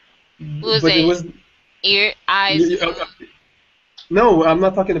 What was But it it? was Ear, eyes, you, no, I'm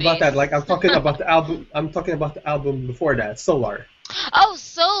not talking about that. face. Like I'm talking about the album. I'm talking about the album before that, Solar. Oh,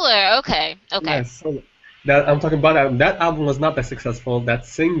 Solar. Okay, okay. Yes, Solar. That I'm talking about. That album was not that successful. That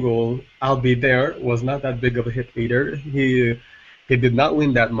single, "I'll Be There," was not that big of a hit either. He did not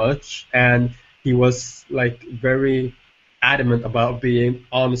win that much, and he was like very adamant about being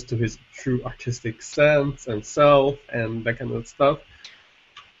honest to his true artistic sense and self and that kind of stuff.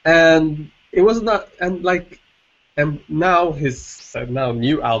 And it was not, and like, and now his now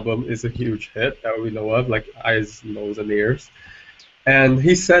new album is a huge hit that we know of, like Eyes, Nose, and Ears. And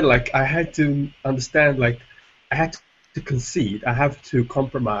he said, like, I had to understand, like, I had to concede, I have to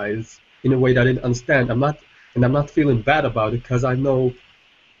compromise in a way that I didn't understand. I'm not feeling bad about it because I know,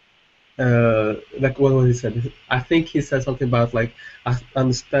 like, what was he said? I think he said something about, like, I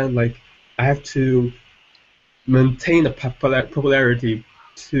understand, like, I have to maintain a popularity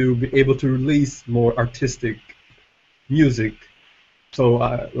to be able to release more artistic music. So,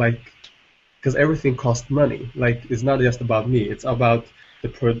 like, because everything costs money. Like, it's not just about me. It's about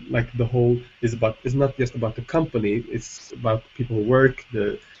like the whole is about. It's not just about the company. It's about people who work,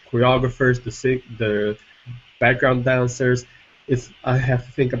 the choreographers, the background dancers. It's I have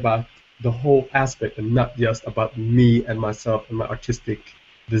to think about the whole aspect and not just about me and myself and my artistic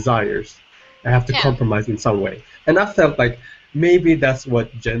desires. I have to Yeah. compromise in some way. And I felt like maybe that's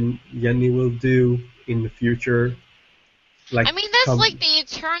what Jenny will do in the future. I Like, mean, that's like come, the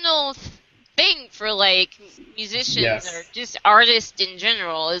eternal thing for like musicians or yes. just artists in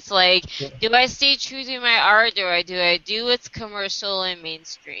general. It's like, do I stay true to my art or do I do what's commercial and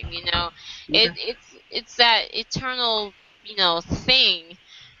mainstream? You know, Yeah. it's that eternal, thing.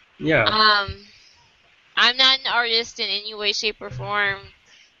 Yeah. Um, I'm not an artist in any way, shape, or form,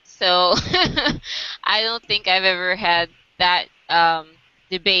 so I don't think I've ever had that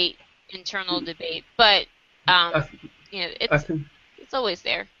debate, internal debate. But um, I, I it's think it's always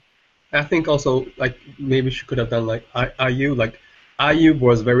there. I think also like maybe she could have done like IU. Like IU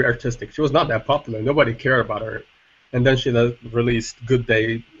was very artistic. She was not that popular. Nobody cared about her. And then she released Good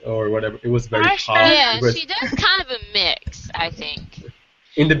Day or whatever. It was very pop. Ashe. It Yeah, was she does kind of a mix, I think.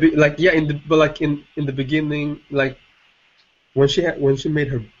 in the like yeah in the but like in the beginning like when she made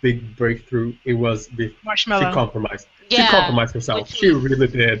her big breakthrough, it was she Marshmallow. compromised. She Yeah, compromised herself. which She was really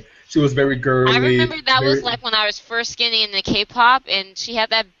did. She was very I girly, remember that was very like when I was first getting into K-pop, and she had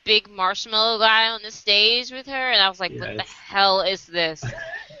that big marshmallow guy on the stage with her, and I was like, "What the yes. hell is this?"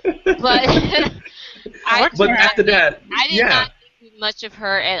 But I Works did for But her. not after think that, I did yeah. not think much of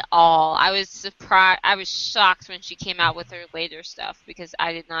her at all. I was surprised. I was shocked when she came out with her later stuff because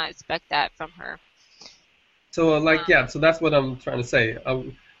I did not expect that from her. So like Um, yeah, so that's what I'm trying to say.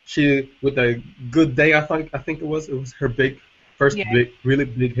 She with a good day, I think it was her big first Yeah. big really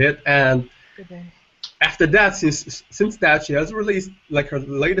big hit, and Good day. after that, since that she has released like her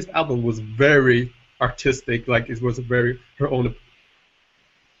latest album was very artistic, like it was a very her own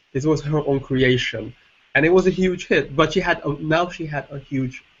it was her own creation, and it was a huge hit. But now she had a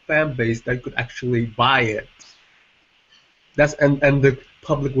huge fan base that could actually buy it. That's and the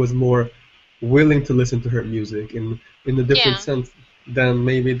public was more willing to listen to her music in a different yeah, sense than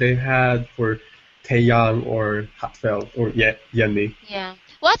maybe they had for Taeyang or Hatfeld or Yenny. yeah.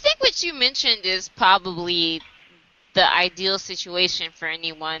 Well, I think what you mentioned is probably the ideal situation for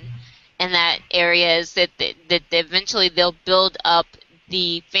anyone in that area is that eventually they'll build up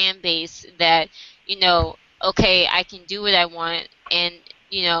the fan base that, okay, I can do what I want and,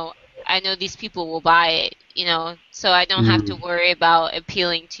 I know these people will buy it, so I don't have to Mm. worry about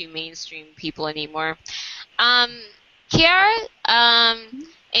appealing to mainstream people anymore. Um, Kiara,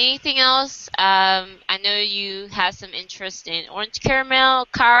 anything else? I know you had some interest in orange caramel.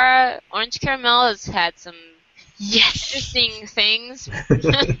 Kara, orange caramel has had some Yes. interesting things.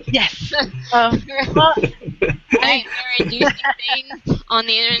 Yes. Well, I Nightmare-inducing things on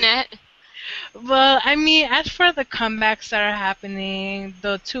the internet. Well, I mean, as for the comebacks that are happening,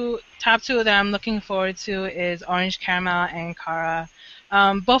 the top two that I'm looking forward to is Orange Caramel and Kara.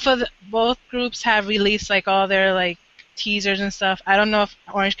 Both groups have released like all their like teasers and stuff. I don't know if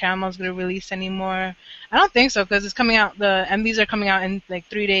Orange Caramel is gonna release anymore. I don't think so because it's coming out. The MVs are coming out in like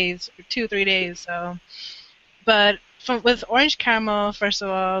 3 days, or 2-3 days. So, but with Orange Caramel, first of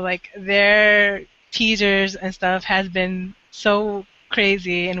all, like their teasers and stuff has been so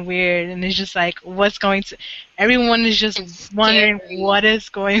crazy and weird, and it's just like what's going to. Everyone is just It's wondering scary. what is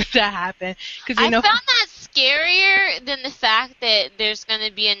going to happen because I found that scarier than the fact that there's going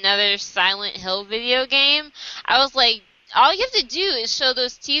to be another Silent Hill video game. I was like, all you have to do is show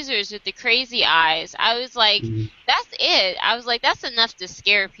those teasers with the crazy eyes. I was like, that's it. I was like, that's enough to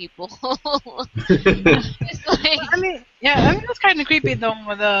scare people. It's like, I mean, it's kind of creepy though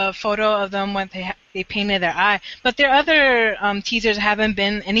with the photo of them when they painted their eye. But their other teasers haven't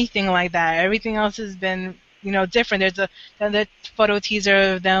been anything like that. Everything else has been, different. There's the photo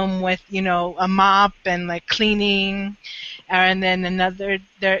teaser of them with, a mop and like cleaning, and then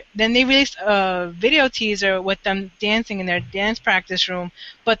then they released a video teaser with them dancing in their dance practice room.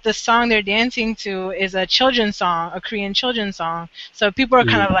 But the song they're dancing to is a children's song, a Korean children's song. So people are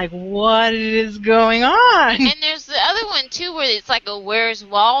kind of like, what is going on? And there's the other one too where it's like a Where's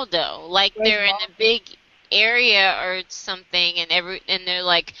Waldo? Like they're in a big area or something, and they're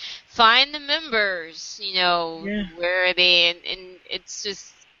like, find the members, where are they? And it's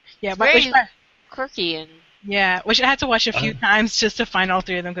just very quirky and. Yeah, which I had to watch a few times just to find all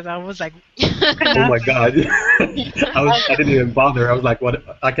three of them because I was like, oh my god, I didn't even bother. I was like, what?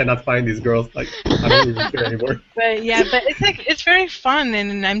 I cannot find these girls. Like, I don't even care anymore. But it's very fun,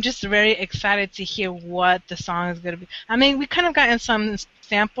 and I'm just very excited to hear what the song is gonna be. I mean, we kind of gotten some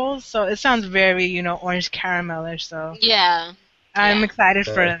samples, so it sounds very, Orange Caramelish. So yeah, I'm excited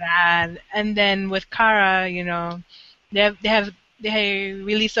for that. And then with Kara, they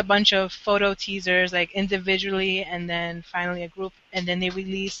release a bunch of photo teasers, like individually, and then finally a group, and then they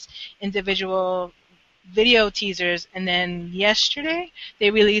release individual video teasers, and then yesterday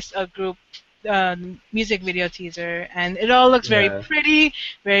they released a group music video teaser, and it all looks very pretty.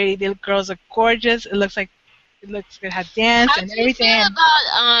 The girls are gorgeous. It looks it had dance and everything. How do you feel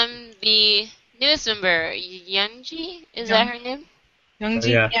about the newest member, Youngji? Is that her name?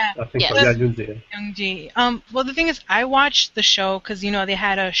 Youngji, yeah. I think so. Yeah, Youngji. Well, the thing is, I watched the show because they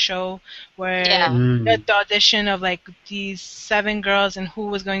had a show where the audition of like these 7 girls and who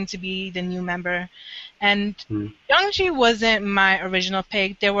was going to be the new member, and Youngji wasn't my original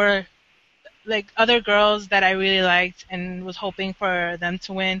pick. There were like other girls that I really liked and was hoping for them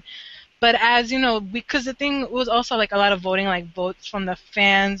to win. But as because the thing was also like a lot of voting, like votes from the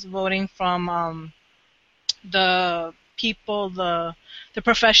fans, voting from the people, the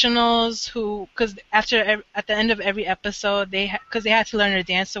professionals who, because at the end of every episode because they had to learn to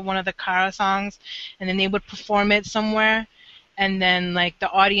dance to one of the Kara songs, and then they would perform it somewhere, and then like the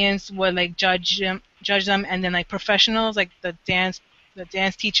audience would like judge them, and then like professionals like the dance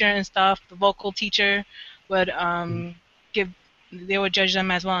teacher and stuff, the vocal teacher would they would judge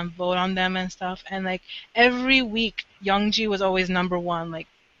them as well and vote on them and stuff, and like every week Youngji was always number one, like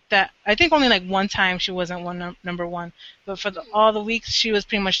that. I think only like one time she wasn't number one, but for all the weeks she was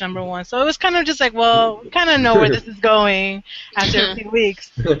pretty much number one. So it was kind of just like, well, we kind of know where this is going after a few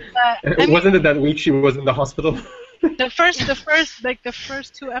weeks. But, wasn't it that week she was in the hospital? the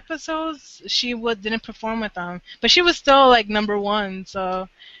first 2 episodes she didn't perform with them, but she was still like number one. So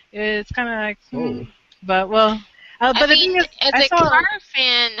it's kind of like, but well. But the thing is, as a Kara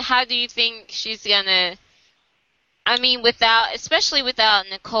fan, how do you think she's gonna? I mean, especially without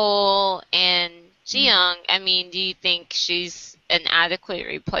Nicole and Jiyoung, I mean, do you think she's an adequate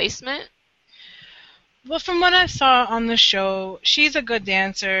replacement? Well, from what I saw on the show, she's a good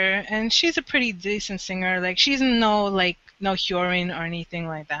dancer and she's a pretty decent singer. Like she's no Hyorin or anything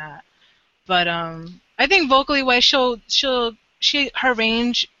like that. But I think vocally wise, her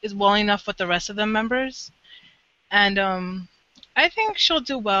range is well enough with the rest of the members, and I think she'll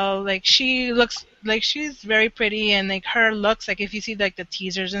do well. Like she looks like she's very pretty, and like her looks, like if you see like the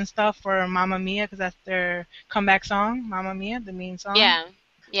teasers and stuff for Mamma Mia, because that's their comeback song, Mamma Mia, the main song. Yeah.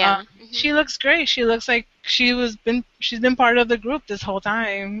 She looks great. She looks like she's been part of the group this whole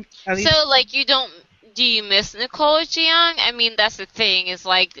time. So like do you miss Nicole or Jiyoung? I mean, that's the thing. Is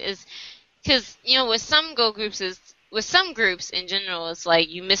because with some with some groups in general, it's like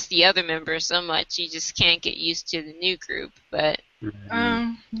you miss the other members so much you just can't get used to the new group. But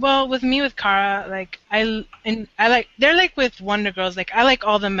well, with Kara, like I like, they're like with Wonder Girls, like I like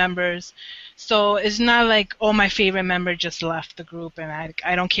all the members, so it's not like, oh, my favorite member just left the group and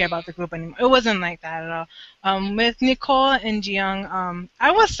I don't care about the group anymore. It wasn't like that at all. With Nicole and Jiyoung,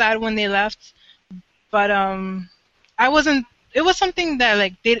 I was sad when they left, but I wasn't. It was something that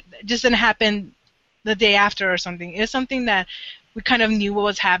like they just didn't happen the day after or something. It's something that we kind of knew what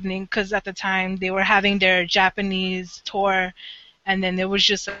was happening because at the time they were having their Japanese tour, and then there was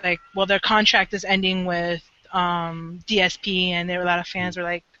just like, well, their contract is ending with DSP, and there were a lot of fans were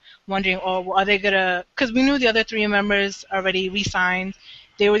like wondering, oh, well, are they gonna? Because we knew the other three members already re-signed.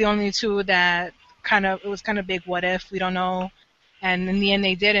 They were the only two that it was kind of big. What if we don't know? And in the end,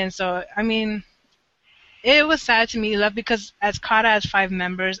 they didn't. So I mean, it was sad to me, love, because as Kata has 5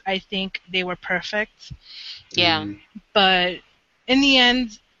 members, I think they were perfect. Yeah. But in the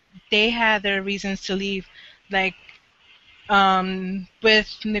end, they had their reasons to leave. Like,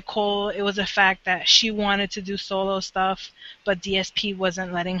 with Nicole, it was a fact that she wanted to do solo stuff, but DSP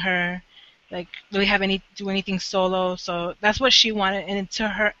wasn't letting her, like, really do anything solo. So that's what she wanted, and to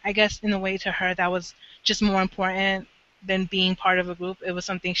her, I guess, in a way, to her, that was just more important than being part of a group. It was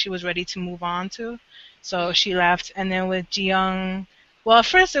something she was ready to move on to. So she left, and then with Jiyoung, well, at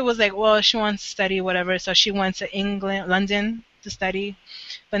first it was like, well, she wants to study, whatever, so she went to London to study.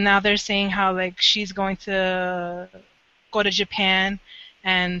 But now they're saying how, like, she's going to go to Japan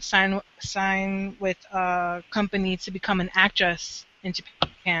and sign with a company to become an actress in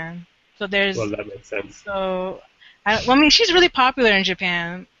Japan. So there's... Well, that makes sense. So, I mean, she's really popular in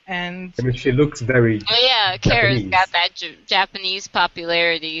Japan, and... I mean, she looks very Oh, yeah, Kiara's Japanese. got that Japanese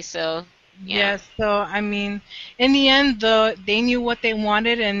popularity, so... Yeah. Yes, so I mean, in the end, they knew what they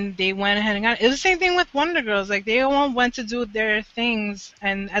wanted and they went ahead and got it. It was the same thing with Wonder Girls. Like, they all went to do their things,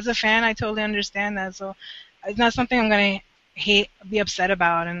 and as a fan, I totally understand that. So it's not something I'm gonna be upset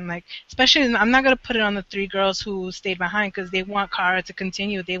about, and like, especially, I'm not gonna put it on the 3 girls who stayed behind because they want Kara to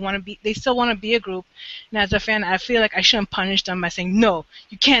continue. They still want to be a group, and as a fan, I feel like I shouldn't punish them by saying, no,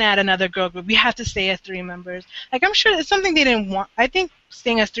 you can't add another girl group. We have to stay at 3 members. Like, I'm sure it's something they didn't want. I think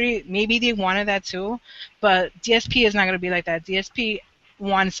staying as 3, maybe they wanted that too, but DSP is not gonna be like that. DSP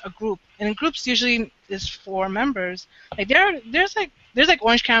wants a group, and groups usually is 4 members. Like, there's like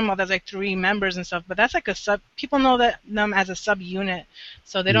Orange Caramel that's like 3 members and stuff, but that's like a sub. People know them as a sub unit,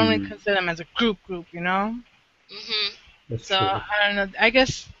 so they don't really consider them as a group, you know. That's So true. I don't know. I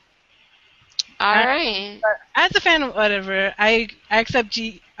guess. All right. But as a fan of whatever, I accept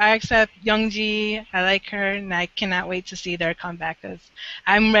I accept Young G. I like her, and I cannot wait to see their comeback. Cause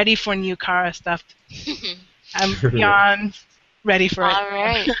I'm ready for new Kara stuff. I'm beyond ready for it. All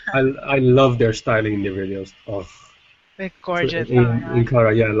right. I love their styling in the videos. Oh. It's gorgeous. In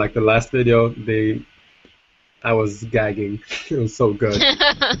Kara, yeah, like the last video, I was gagging. It was so good.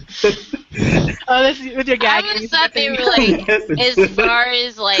 Oh, with your gagging. I always thought they were like, Yes, as far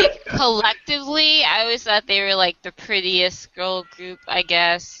as like collectively, I always thought they were like the prettiest girl group, I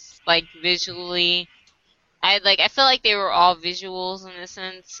guess, like visually. I feel like they were all visuals in a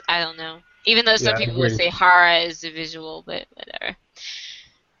sense. I don't know. Even though some people would say Hara is a visual, but whatever.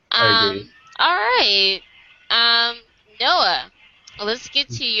 I agree. All right. Noah, let's get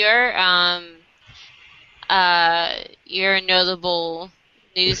to your notable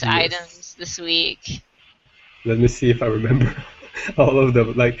news items this week. Let me see if I remember all of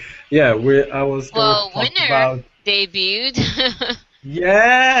them. Like, yeah, I was going to talk Winner about... debuted.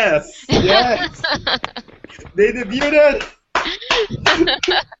 Yes! Yes! They debuted!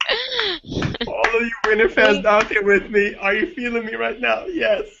 All of you Winner fans out here with me, are you feeling me right now?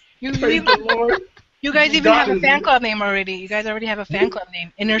 Yes. Praise the Lord. You guys even have a fan club name already. You guys already have a fan club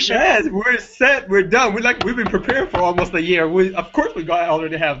name. Inner Circle. Yes, we're set. We're done. We've been preparing for almost a year. Of course we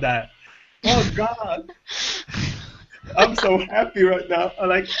already have that. Oh God. I'm so happy right now.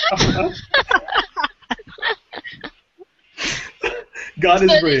 God is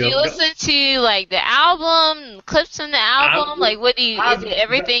so real. Did you listen to like the album, clips from the album? Like, what do you? Is it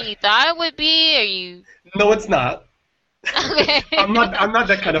everything you thought it would be? Or you? No, it's not. Okay. I'm not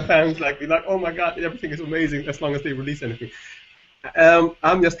that kind of fan who's like, oh my God, everything is amazing as long as they release anything.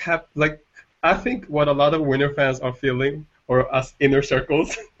 I'm just happy. Like, I think what a lot of Winner fans are feeling, or us inner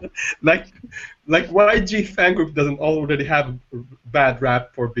circles, like YG fan group doesn't already have bad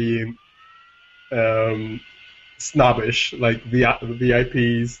rap for being snobbish, like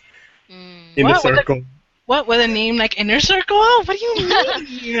VIPs, Inner Circle. What, with a name like Inner Circle? What do you mean?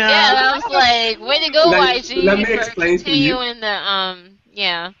 Yeah, I was like, way to go, YG. Let me explain to you.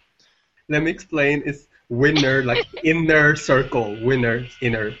 Yeah. Let me explain. It's winner, like Inner Circle. Winner,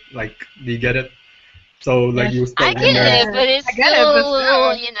 inner. Like, do you get it? So, like, you spell I get it, but it's still a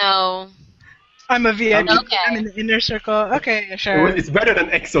little, you know. I'm a VIP. Okay. I'm in the Inner Circle. Okay, sure. It's better than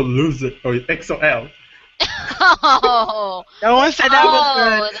XO or XOL. Oh. No one said that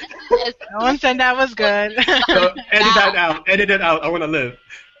was good. No one said that was good. So edit that out. Edit it out. I want to live.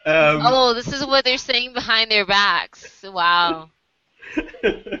 This is what they're saying behind their backs. Wow.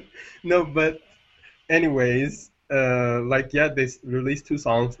 No, but anyways, like yeah, they released two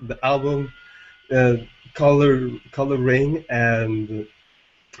songs. The album, uh, Color Ring and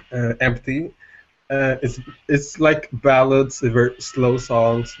Empty. It's like ballads, very slow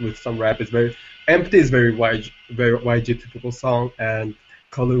songs with some rap. It's very Empty is very YG typical song, and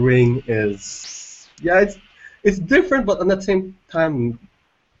Coloring is yeah, it's different, but at the same time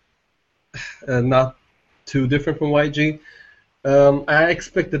not too different from YG. I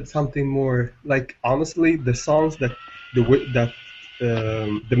expected something more. Like honestly, the songs that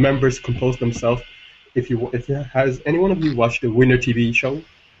the members composed themselves. If you has any one of you watched the Winner TV show?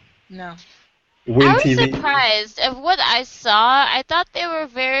 No. Win I was TV. surprised of what I saw. I thought they were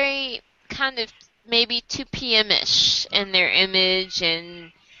very kind of maybe 2 p.m.-ish in their image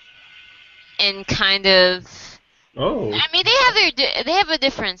and kind of. Oh. I mean, they have a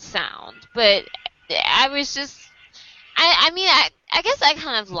different sound, but I was just. I mean, I guess I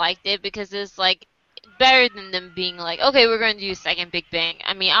kind of liked it because it's like better than them being like, okay, we're going to do Second Big Bang.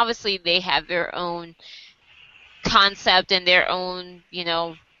 I mean, obviously they have their own concept and their own,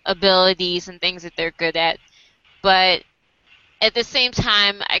 abilities and things that they're good at. But at the same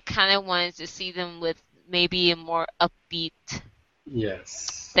time, I kind of wanted to see them with maybe a more upbeat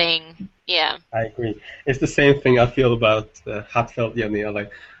Yes. thing. Yeah. I agree. It's the same thing I feel about Heartfelt Jenny.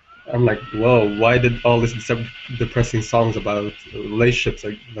 I'm like, whoa, why did all these depressing songs about relationships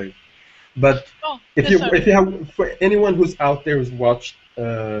like? But Oh, if you have for anyone who's out there who's watched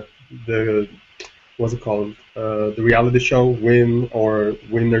the what's it called the reality show Win or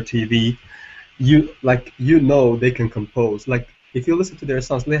Winner TV, they can compose. Like if you listen to their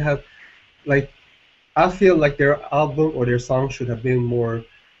songs, they have like I feel like their album or their song should have been more.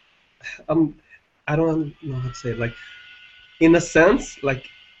 I don't know how to say it. Like in a sense, like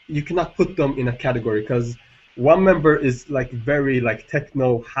you cannot put them in a category because one member is like very like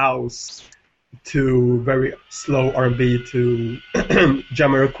techno house to very slow R&B to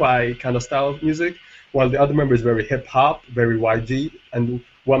Jamiroquai kind of style of music, while the other member is very hip hop, very YG, and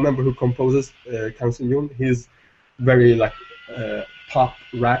one member who composes Kang Sun Yoon, he's very like pop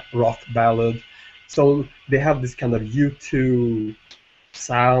rock ballad. So they have this kind of U2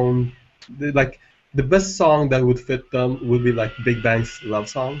 sound. Like the best song that would fit them would be like Big Bang's Love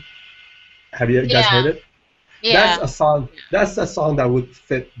Song. Have you guys heard it? Yeah. That's a song. That's a song that would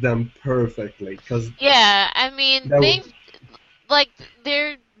fit them perfectly. Yeah, I mean, would, like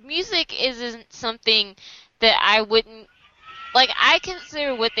their music isn't something that I wouldn't like. I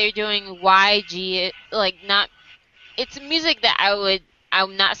consider what they're doing YG. Like not, it's music that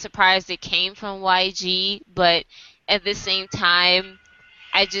I'm not surprised it came from YG, but at the same time,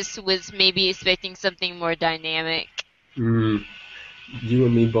 I just was maybe expecting something more dynamic. you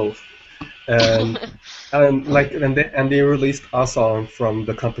and me both. And they released a song from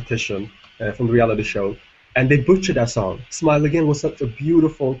the competition, from the reality show, and they butchered that song. Smile Again was such a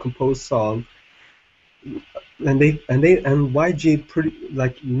beautiful composed song, and YG pretty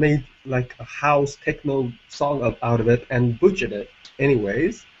like made like a house techno song out of it and butchered it.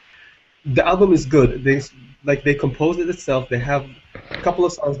 Anyways, the album is good. They composed it itself. They have a couple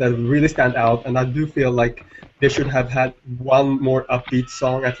of songs that really stand out, and I do feel like they should have had one more upbeat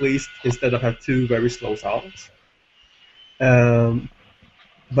song at least instead of have two very slow songs.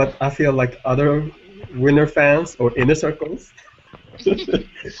 But I feel like other Winner fans or inner circles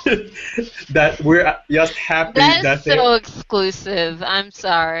that we're just happy That's so exclusive. I'm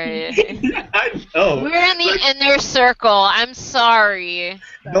sorry. Yeah, I know. We're in the inner circle. I'm sorry.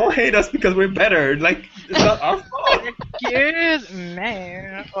 Don't hate us because we're better. Like it's not our fault. Excuse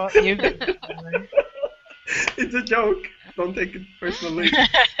me. Oh, It's a joke. Don't take it personally.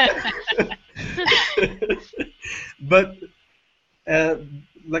 But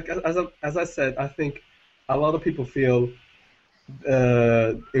like as I said, I think a lot of people feel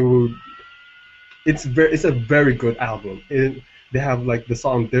it's a very good album. They have like the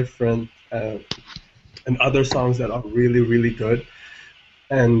song Different and other songs that are really really good,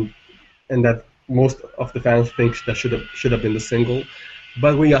 and that most of the fans think that should have been the single.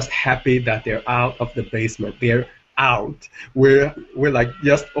 But we're just happy that they're out of the basement. They're out. We're like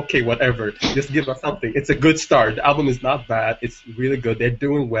just okay, whatever. Just give us something. It's a good start. The album is not bad. It's really good. They're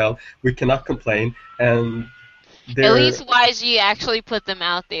doing well. We cannot complain. And at least YG actually put them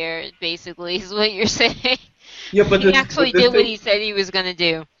out there. Basically, is what you're saying. Yeah, but he actually did what he said he was gonna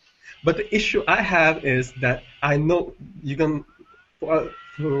do. But the issue I have is that I know you can.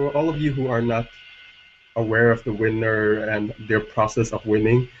 For all of you who are not aware of the Winner and their process of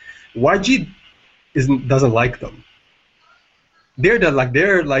winning, YG doesn't like them. They're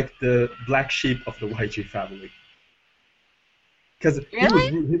like the black sheep of the YG family. because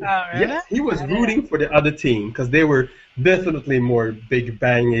Really? Really? yes, he was rooting for the other team because they were definitely more Big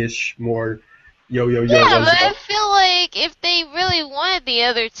Bang-ish, more yo yo yo. Yeah, What's but I up? feel like if they really wanted the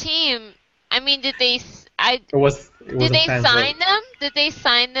other team, I mean, It was did a they fan vote. sign them? Did they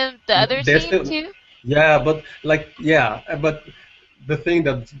sign them the other They're team still too? yeah, but but the thing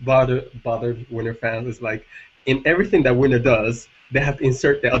that bothered Winner fans is like in everything that Winner does, they have to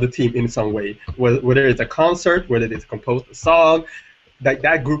insert the other team in some way. Whether it's a concert, whether it's composed a song,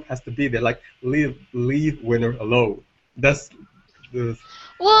 that group has to be there. Like leave Winner alone. That's the that's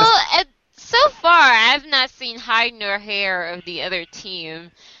Well, so far I've not seen hide nor hair of the other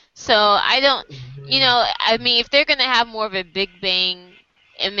team, so I don't. I mean, if they're gonna have more of a Big Bang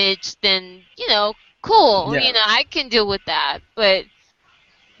image, then cool. yeah. I can deal with that. But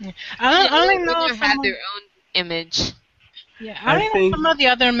Yeah. I don't even know Winner some have of, their own image. yeah, I I don't even know think some of the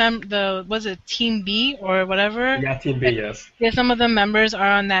other was it Team B or whatever? yeah, Team B, yes. Yeah, some of the members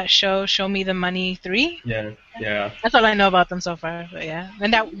are on that show, Show Me the Money 3. Yeah, yeah. That's all I know about them so far. But yeah,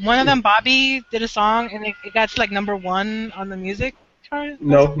 and that one of them, Bobby, did a song and it got to like #1 on the music chart.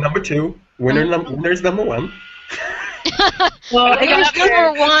 No, number two. Winner's number one. Well, it got Winner's up there.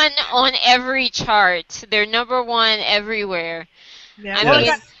 number one on every chart. They're number one everywhere. Yeah, I well, mean,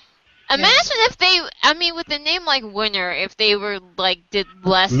 Yes. imagine if I mean, with a name like Winner, if they were like did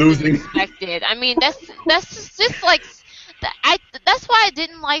less Losing. than expected. I mean, that's just like that's why I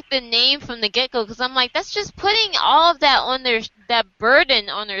didn't like the name from the get go because I'm like that's just putting all of that on that burden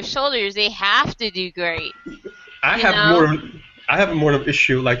on their shoulders. They have to do great. I You have know? more. I have more of an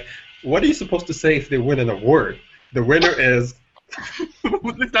issue. Like, what are you supposed to say if they win an award? The winner is.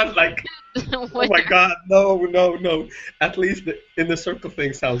 It's not like, oh my Winner. God, no, no, no. At least the inner circle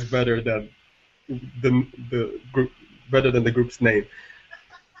thing sounds better than the group, better than the group's name.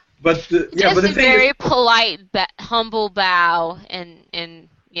 But yeah, but Just the a thing is, very polite, humble bow, and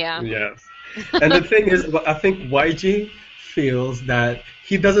yeah. yes. And the thing is, I think YG feels that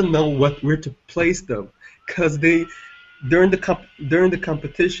he doesn't know where to place them, because they during the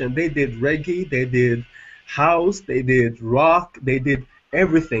competition they did reggae, they did house, they did rock, they did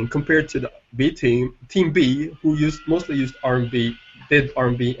everything compared to the Team B, who mostly used R&B, did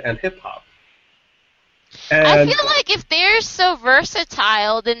R&B and hip hop. I And feel like if they're so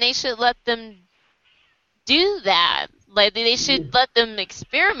versatile, then they should let them do that. Like they should let them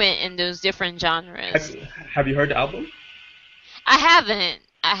experiment in those different genres. have you heard the album? I haven't.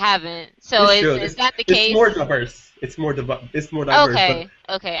 I haven't. So You should. is that the It's case? more diverse. It's more diverse, Okay.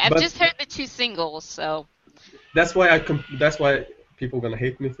 Okay. I've but just heard the 2 singles, so. that's why people are gonna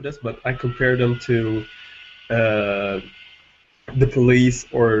hate me for this, but I compare them to uh, the Police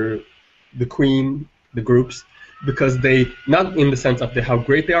or the Queen, the groups, because they not in the sense of how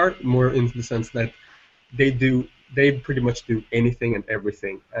great they are, more in the sense that they pretty much do anything and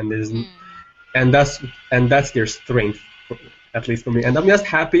everything, and Mm. that's their strength, at least for me. And I'm just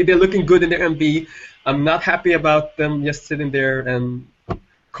happy they're looking good in their MV. I'm not happy about them just sitting there and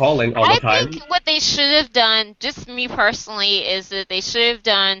calling all the I time. think what they should have done, just me personally, is that they should have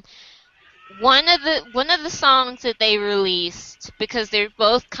done one of the songs that they released, because they're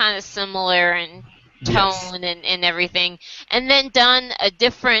both kind of similar in Yes. tone and everything, and then done a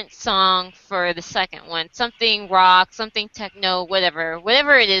different song for the second one, something rock, something techno, whatever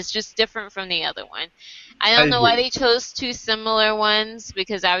it is, just different from the other one. I I don't know why agree. they chose 2 similar ones,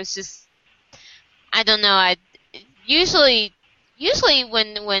 because I don't know. I usually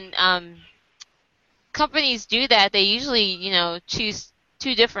when companies do that, they usually choose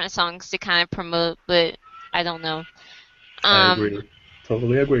 2 different songs to kind of promote, but I don't know. I Um, agree.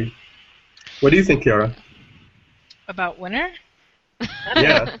 Totally agree. What do you think, Kiara? About Winner?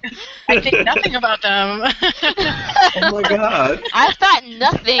 Yeah. I think nothing about them. Oh my God. I thought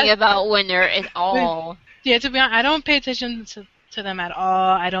nothing about Winner at all. Yeah, to be honest, I don't pay attention to them at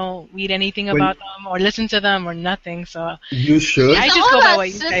all. I don't read anything When about them or listen to them or nothing. So you should. I It's just all go by about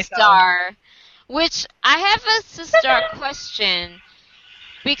what you say. So. Sistar, which I have a Sistar question,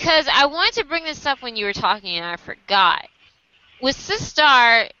 because I wanted to bring this up when you were talking and I forgot. With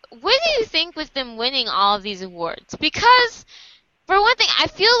Sistar, what do you think with them winning all of these awards? Because, for one thing, I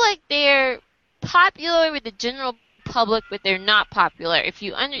feel like they're popular with the general public, but they're not popular. If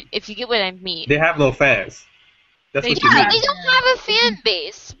you get what I mean. They have no fans. That's They what you Yeah, mean. they don't have a fan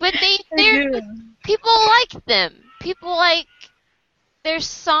base, but They they're do. people like them. People like their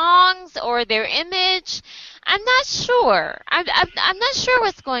songs or their image. I'm not sure. I'm not sure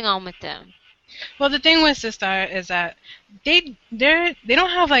what's going on with them. Well, the thing with Sistar is that they don't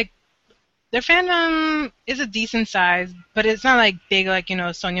have like their fandom is a decent size, but it's not like big like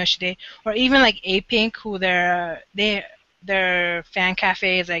Sonya Shide or even like A Pink, who their fan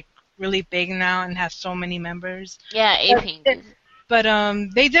cafe is like really big now and has so many members. Yeah, A-Pink. But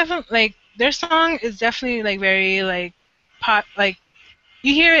they definitely like their song is definitely like very like pop, like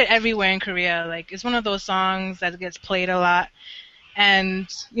you hear it everywhere in Korea. Like it's one of those songs that gets played a lot. And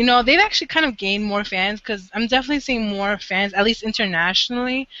they've actually kind of gained more fans because I'm definitely seeing more fans, at least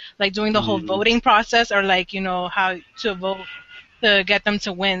internationally, like doing the whole voting process or like how to vote to get them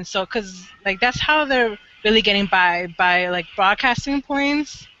to win. So because like that's how they're really getting by like broadcasting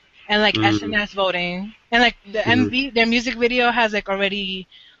points and like SNS voting and like the MV, their music video has like already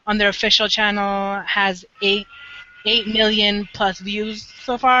on their official channel has 8 million plus views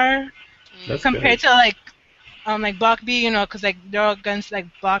so far. That's compared good. to like Block B, because like they're against like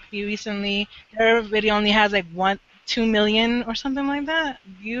Block B recently. Their video only has like 2 million or something like that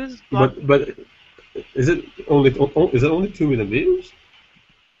views. But is it only 2 million views?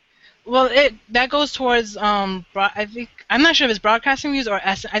 Well, that goes towards I think I'm not sure if it's broadcasting views or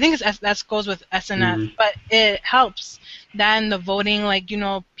I think that goes with SNS, but it helps. Then the voting, like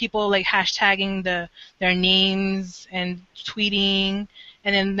people like hashtagging their names and tweeting,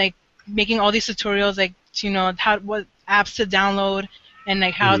 and then like making all these tutorials like what apps to download and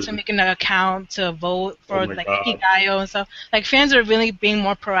like how to make an account to vote for like Ikigayo and stuff. Like fans are really being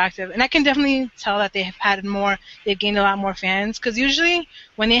more proactive, and I can definitely tell that they've gained a lot more fans because usually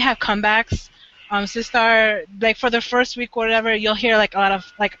when they have comebacks, Sistar, like for the first week or whatever, you'll hear like a lot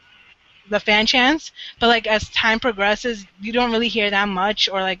of like the fan chants, but like as time progresses, you don't really hear that much,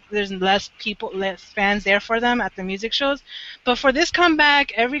 or like there's less fans there for them at the music shows. But for this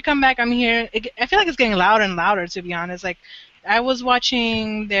comeback, every comeback I'm hearing, I feel like it's getting louder and louder. To be honest, like I was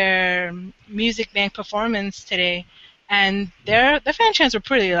watching their music bank performance today, and the fan chants were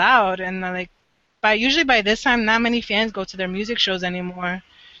pretty loud, and like usually by this time, not many fans go to their music shows anymore.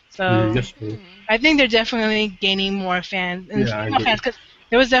 So I think they're definitely gaining more fans and female fans because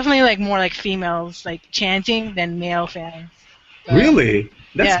there was definitely like more like females like chanting than male fans. So, really?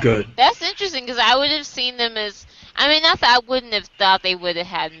 That's good. That's interesting because I would have seen them as, I mean, not that I wouldn't have thought they would have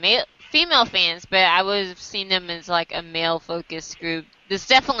had female fans, but I would have seen them as like a male-focused group. That's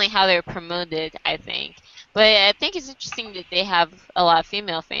definitely how they're promoted, I think. But I think it's interesting that they have a lot of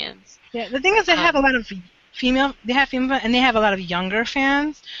female fans. Yeah, the thing is they have a lot of female, and they have a lot of younger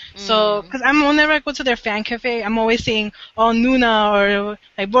fans. So, because whenever I go to their fan cafe, I'm always saying, oh, Nuna, or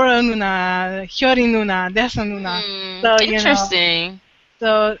like Bora Nuna, Hyori Nuna, Desa Nuna. So, interesting.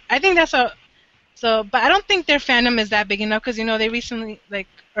 So, I think but I don't think their fandom is that big enough because, they recently, like,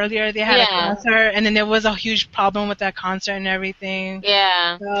 earlier they had a concert, and then there was a huge problem with that concert and everything.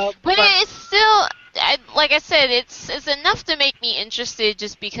 Yeah. But it's still, like I said, it's enough to make me interested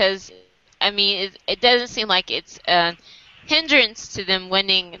just because, I mean, it doesn't seem like it's a hindrance to them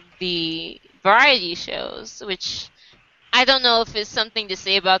winning the variety shows, which I don't know if it's something to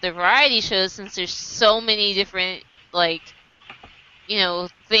say about the variety shows since there's so many different, like,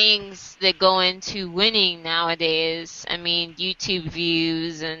 things that go into winning nowadays. I mean, YouTube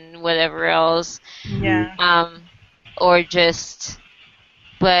views and whatever else. Yeah. Or just,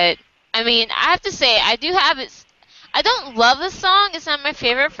 but, I mean, I have to say, I do have it. I don't love the song. It's not my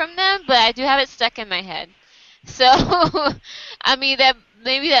favorite from them, but I do have it stuck in my head. So, I mean,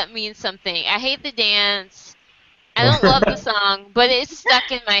 maybe that means something. I hate the dance. I don't love the song, but it's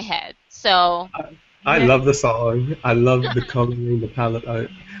stuck in my head. So. I love the song. I love the coloring, the palette.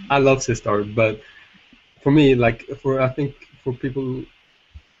 I love Sistar, but for me, like I think for people,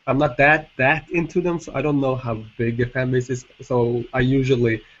 I'm not that into them, so I don't know how big the fan base is. So I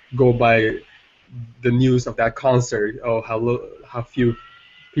usually go by the news of that concert, or how few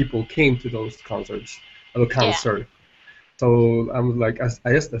people came to those concerts, or the concert. Yeah. So I'm like,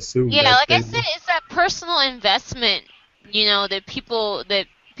 I just assume. Yeah, like I said, it's that personal investment, that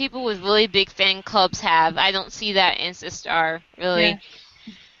people with really big fan clubs have. I don't see that in Sistar, really.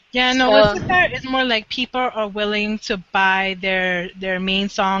 Yeah, no, with Sistar, it's more like people are willing to buy their main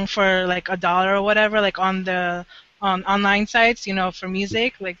song for like $1 or whatever, like on the online sites, for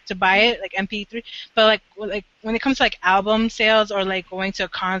music, like to buy it, like MP3. But like when it comes to like album sales or like going to a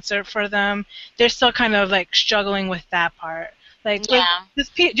concert for them, they're still kind of like struggling with that part. Like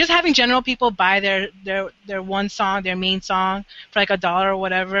just having general people buy their one song, their main song for like $1 or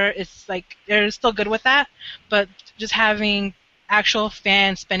whatever, it's like they're still good with that. But just having actual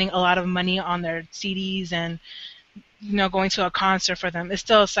fans spending a lot of money on their CDs and going to a concert for them, it's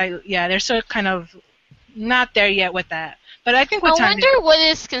still they're still kind of not there yet with that. But I think with time. I wonder what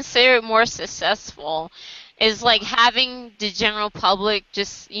is considered more successful is like having the general public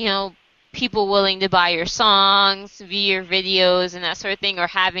just people willing to buy your songs, view your videos, and that sort of thing, or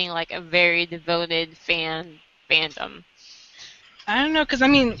having like a very devoted fandom. I don't know, because I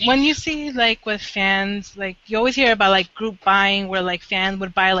mean, when you see like with fans, like you always hear about like group buying, where like fans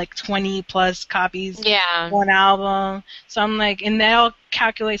would buy like 20 plus copies Yeah. of one album. So I'm like, and that all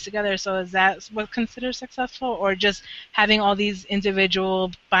calculates together. So is that what considered successful, or just having all these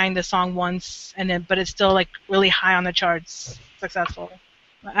individual buying the song once and then, but it's still like really high on the charts, successful?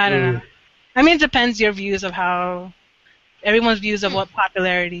 I don't know. Mm. I mean, it depends your views of how everyone's views of Hmm. what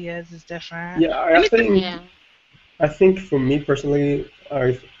popularity is different. Yeah, I I mean, think Yeah. I think for me personally,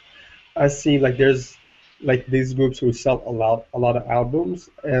 I see like there's like these groups who sell a lot of albums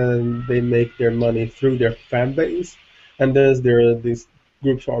and they make their money through their fan base, and there are these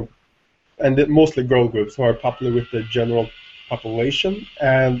groups who are mostly girl groups who are popular with the general population,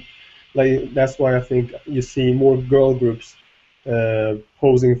 and like that's why I think you see more girl groups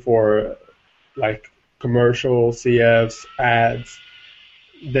posing for like commercial CFs ads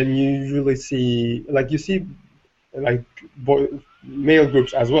than you usually see. Like you see like male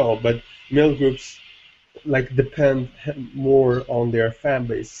groups as well, but male groups like depend more on their fan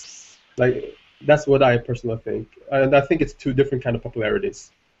base. Like that's what I personally think, and I think it's two different kind of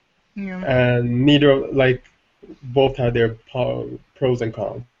popularities, yeah, and neither like both have their pros and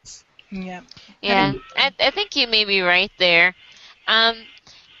cons. yeah. I Yeah. mean, And I think you may be right there. Um,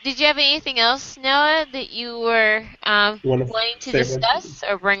 did you have anything else, Noah, that you were you want to wanting to say one discuss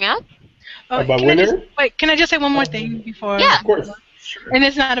or bring up? oh, about can I just Winner? wait? Can I just say one more thing before? Yeah. Of course, sure. And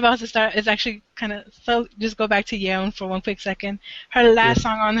it's not about Sistar. It's actually kind of so. Just go back to Yeon for one quick second. Her Yeah. last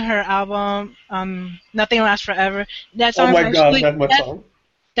song on her album, "Nothing Lasts Forever." That Oh song is my God, actually that's my song.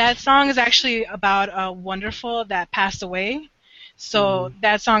 that song is actually about a wonderful that passed away. So Mm.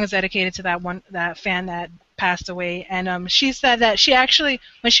 that song is dedicated to that fan that passed away. And she said that she actually,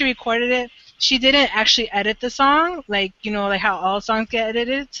 when she recorded it, she didn't actually edit the song, like like how all songs get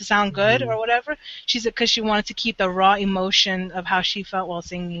edited to sound good or Mm. whatever. She said because she wanted to keep the raw emotion of how she felt while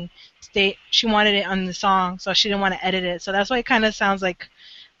singing. She wanted it on the song, so she didn't want to edit it. So that's why it kind of sounds like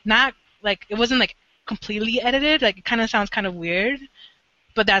not like it wasn't like completely edited. Like it kind of sounds kind of weird.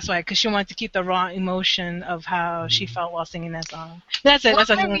 But that's why, because she wanted to keep the raw emotion of how she felt while singing that song. That's it. One That's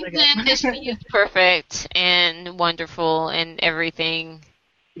what I more wanted to reason this get. is perfect and wonderful and everything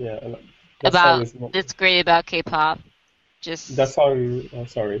Yeah, that song about is that's great about K-pop. that Just song. Oh,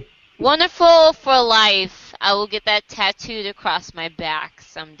 sorry. wonderful for life. I will get that tattooed across my back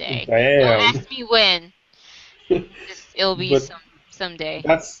someday. Don't Damn. ask me when. It'll be But someday.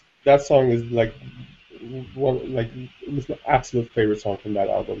 that song is like one like it's my absolute favorite song from that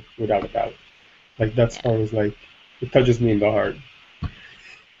album, without a doubt. Like that Yeah. song is like it touches me in the heart.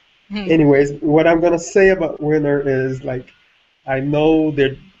 Hmm. Anyways, what I'm gonna say about Winner is like I know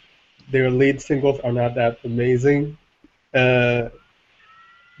their lead singles are not that amazing, uh,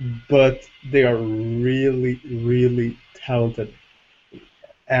 but they are really really talented,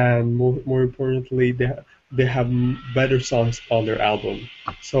 and more importantly, they have better songs on their album.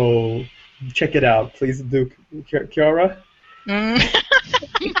 So check it out, please do. Kiara, Mm.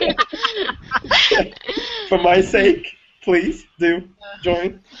 for my sake, please do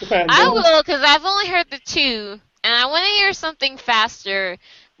join the I fandom. will, because I've only heard the two, and I want to hear something faster,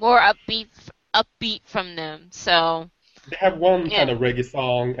 more upbeat from them. So, They have one yeah. kind of reggae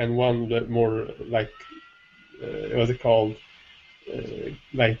song and one that more like what's it called?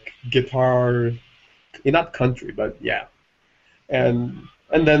 Like guitar, not country, but yeah. And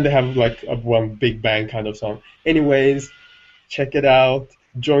then they have like a one big bang kind of song. Anyways, check it out.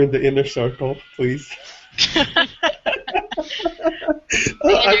 Join the inner circle, please.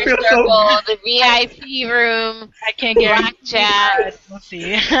 The I inner feel circle, so. the VIP room, I can't black guarantee. jazz. We'll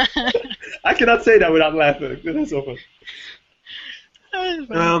see. I cannot say that without laughing. That's so fun.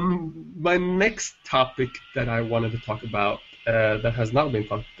 Funny. My next topic that I wanted to talk about that has not been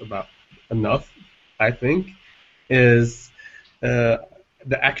talked about enough, I think, is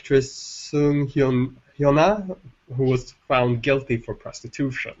the actress Hyuna, who was found guilty for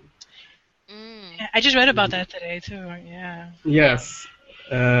prostitution. Mm. I just read about that today too. Yeah. Yes.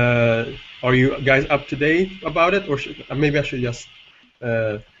 Are you guys up to date about it, or maybe I should just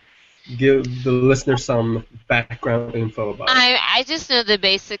give the listeners some background info about it? I just know the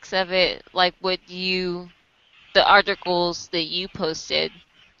basics of it, like the articles that you posted.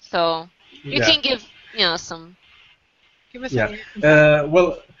 So you Yeah. can give, some. Give us Yeah. a.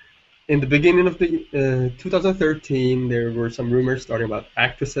 Well, in the beginning of the 2013, there were some rumors starting about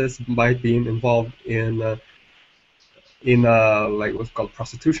actresses might be involved in like what's called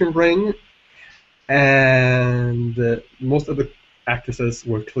prostitution ring, and most of the actresses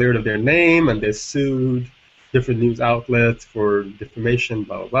were cleared of their name, and they sued different news outlets for defamation,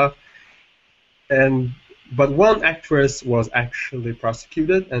 blah blah blah. And but one actress was actually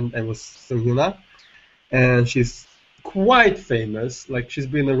prosecuted, and was Sung Hyuna, and she's quite famous. Like, she's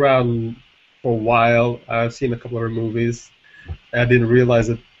been around for a while. I've seen a couple of her movies. I didn't realize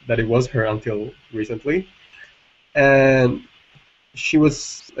that it was her until recently. And she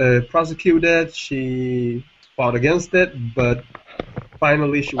was prosecuted. She fought against it, but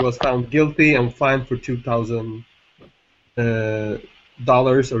finally she was found guilty and fined for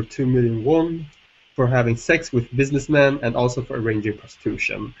 $2,000 or 2 million won for having sex with businessmen and also for arranging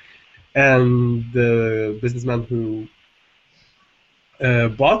prostitution. And the businessman who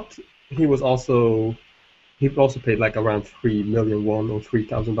bought, he also paid like around 3 million won or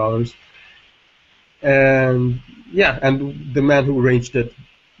 $3,000. And yeah, and the man who arranged it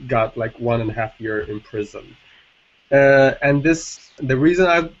got like 1.5 years in prison. And the reason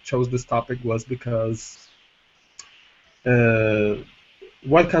I chose this topic was because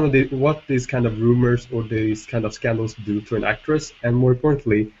what these kind of rumors or these kind of scandals do to an actress, and more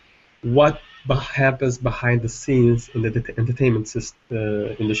importantly, what happens behind the scenes in the entertainment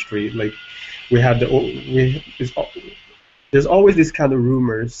industry. Like, there's always these kind of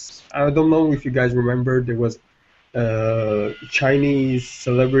rumors. I don't know if you guys remember, there was a Chinese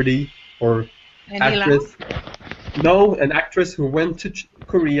celebrity or actress. No, an actress who went to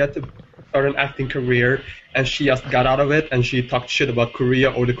Korea to start an acting career, and she just got out of it, and she talked shit about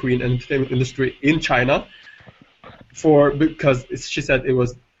Korea or the Korean entertainment industry in China because she said it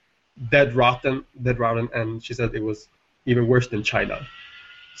was dead rotten, and she said it was even worse than China.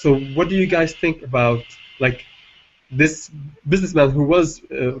 So what do you guys think about, like, this businessman who was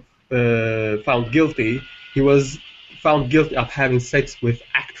found guilty? He was found guilty of having sex with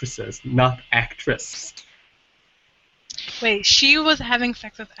actresses, not actress. Wait, she was having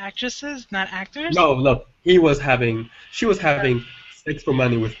sex with actresses, not actors? No. She was having sex for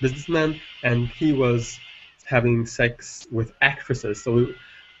money with businessmen, and he was having sex with actresses.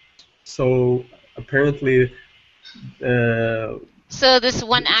 So apparently. So this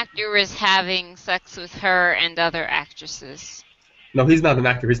one actor was having sex with her and other actresses. No, he's not an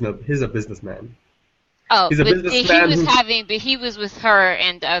actor. He's a businessman. Oh, he's a businessman but he was with her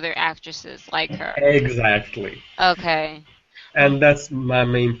and other actresses like her. Exactly. Okay. And that's my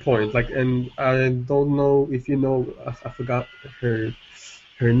main point. Like, and I don't know if you know. I forgot her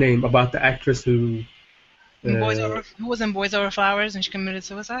name, about the actress who. Who was in Boys Over Flowers and she committed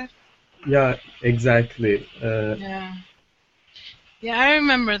suicide. Yeah, exactly. Yeah, I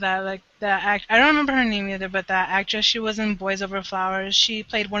remember that. Like, I don't remember her name either, but that actress, she was in Boys Over Flowers. She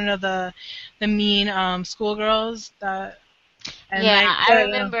played one of the mean schoolgirls. I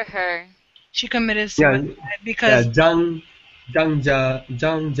remember her. She committed suicide because. Jang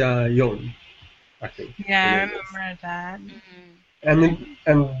Ja-yeon, I think. Yeah, I remember that.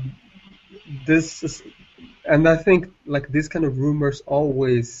 And I think, like, these kind of rumors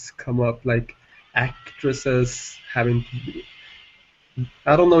always come up, like actresses having to be,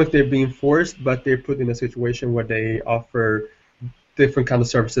 I don't know if they're being forced, but they're put in a situation where they offer different kind of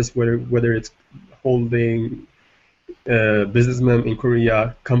services, whether it's holding businessmen in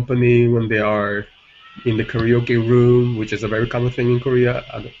Korea company when they are in the karaoke room, which is a very common thing in Korea.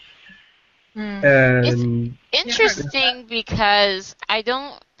 And it's interesting because I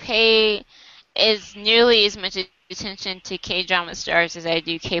don't pay nearly as much attention to K-drama stars as I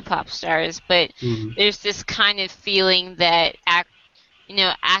do K-pop stars, but there's this kind of feeling that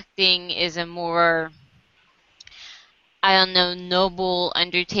acting is a more, I don't know, noble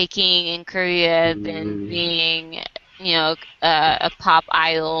undertaking in Korea than being, a pop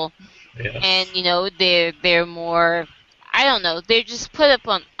idol. Yes. And they're more, I don't know, they're just put up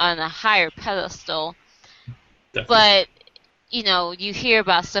on a higher pedestal. Definitely. But you hear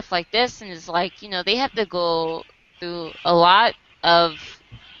about stuff like this, and it's like, they have to go through a lot of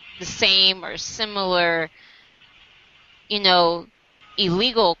the same or similar,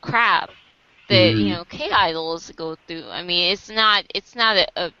 illegal crap that K-idols go through. I mean, it's not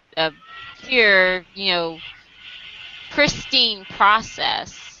a pure, pristine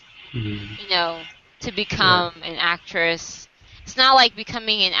process. To become an actress. It's not like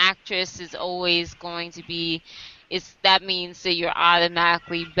becoming an actress is always going to be, that means that you're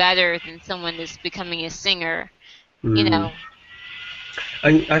automatically better than someone that's becoming a singer,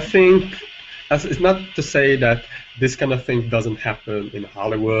 I think, it's not to say that this kind of thing doesn't happen in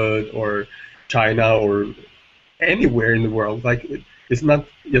Hollywood or China or anywhere in the world. Like, it's not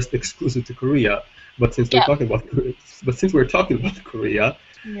just exclusive to Korea. But since we're talking about Korea,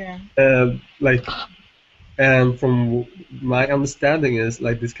 and from my understanding is,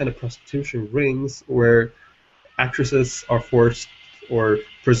 like, this kind of prostitution rings where actresses are forced or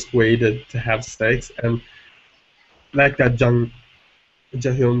persuaded to have sex, and like that Jung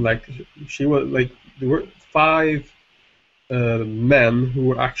Jaehyun, like she was like there were 5 men who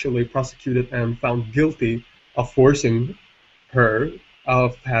were actually prosecuted and found guilty of forcing her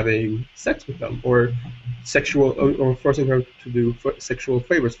of having sex with them or sexual or forcing her to do sexual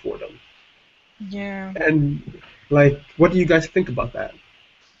favors for them. Yeah. And like, what do you guys think about that?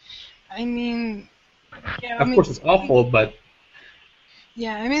 I mean, yeah. I Of mean, course, it's awful, but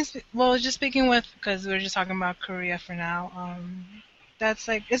yeah. I mean, well, just speaking with because we are just talking about Korea for now. That's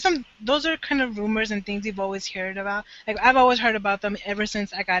like it's some. Those are kind of rumors and things you've always heard about. Like I've always heard about them ever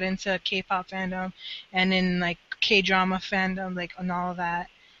since I got into K-pop fandom, and in like K-drama fandom, like and all of that.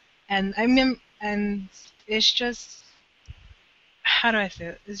 And I mean, and it's just how do I say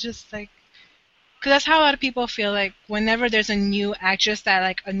it? It's just like because that's how a lot of people feel like whenever there's a new actress that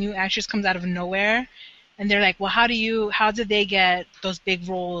like a new actress comes out of nowhere, and they're like, well, how did they get those big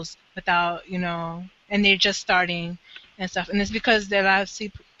roles without, and they're just starting and stuff, and it's because there are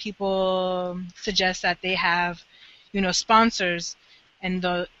people suggest that they have, sponsors,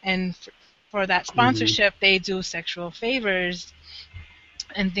 for that mm, sponsorship they do sexual favors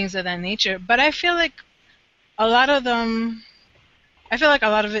and things of that nature. But a lot of them, I feel like a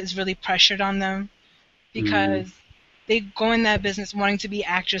lot of it is really pressured on them mm, because they go in that business wanting to be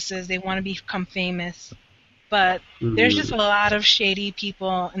actresses, they want to become famous, but there's just mm, a lot of shady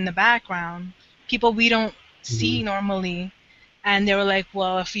people in the background, people we don't see mm, normally, and they were like,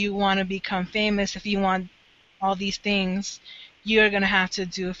 well, if you want to become famous, if you want all these things, you're going to have to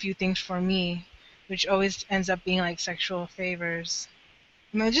do a few things for me, which always ends up being like sexual favors.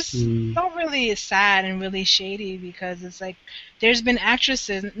 Just mm, felt really sad and really shady because it's like there's been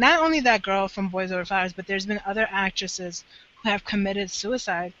actresses, not only that girl from Boys Over Flowers, but there's been other actresses who have committed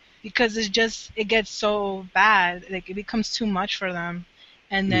suicide because it gets so bad, like it becomes too much for them,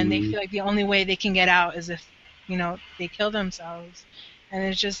 and then they mm, feel like the only way they can get out is if they kill themselves, and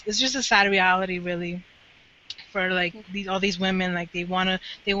it's just a sad reality really for like all these women, like they want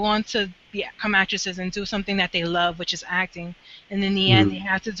to become actresses and do something that they love, which is acting, and in the end they mm,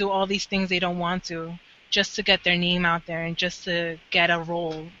 have to do all these things they don't want to just to get their name out there and just to get a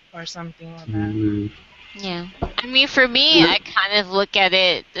role or something like that. mm. Yeah. I mean, for me, I kind of look at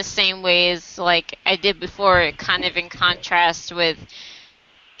it the same way as like I did before, kind of in contrast with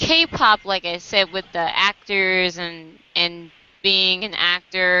K-pop, like I said, with the actors and being an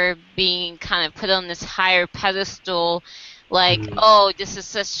actor, being kind of put on this higher pedestal, like, Mm, oh, this is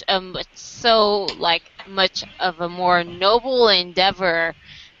such a so like much of a more noble endeavor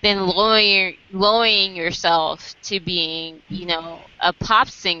than lowering yourself to being, a pop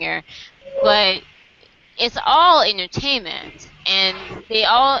singer. But it's all entertainment, and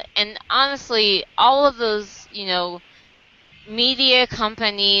honestly, all of those, media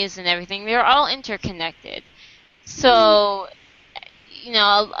companies and everything, they're all interconnected. So,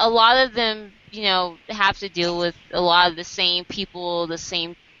 a lot of them, have to deal with a lot of the same people, the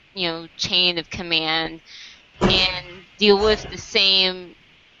same, chain of command, and deal with the same,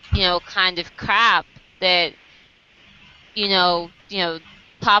 kind of crap that,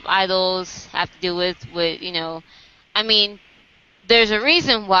 pop idols have to deal with, I mean, there's a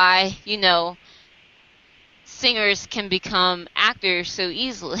reason why, singers can become actors so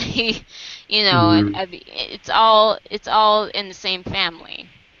easily. mm. I mean, it's all in the same family,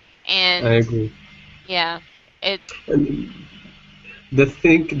 I and agree. yeah, it. And the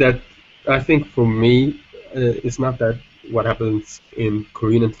thing that I think for me is not that what happens in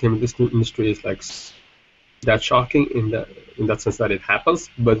Korean entertainment industry is like that shocking in that sense that it happens,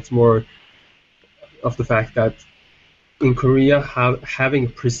 but it's more of the fact that in Korea, having a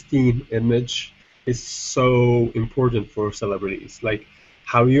pristine image is so important for celebrities. Like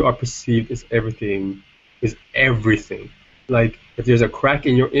how you are perceived is everything. Is everything. Like if there's a crack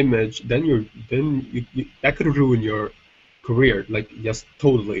in your image, then you that could ruin your career. Like yes,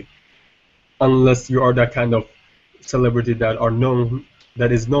 totally. Unless you are that kind of celebrity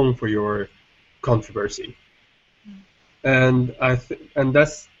that is known for your controversy. And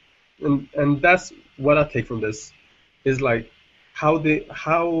that's what I take from this is like how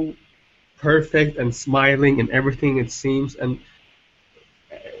perfect and smiling and everything it seems, and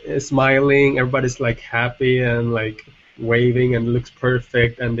smiling, everybody's like happy and like waving and looks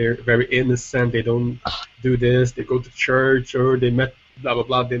perfect, and they're very innocent, they don't do this, they go to church or they met blah blah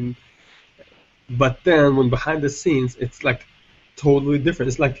blah, then but then when behind the scenes it's like totally different.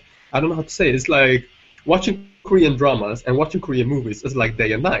 It's like I don't know how to say it. It's like watching Korean dramas and watching Korean movies is like day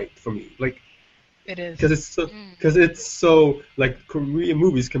and night for me. Like It is. Mm, because it's so like Korean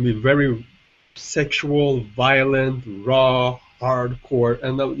movies can be very sexual, violent, raw, hardcore,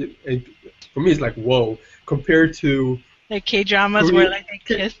 and for me, it's like whoa compared to Like K-dramas where Korean. like they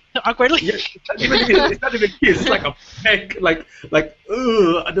kiss awkwardly. Yeah, it's not even kiss. It's like a peck. Like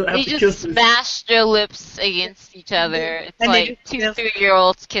I don't have They to just kiss this. smash their lips against each other. It's And they like just two they'll-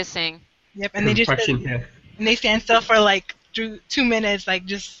 3-year-olds kissing. Yep, and they just Touching here. and they stand still for like 2 minutes, like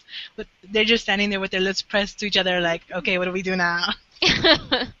just they're just standing there with their lips pressed to each other, like, okay, what do we do now?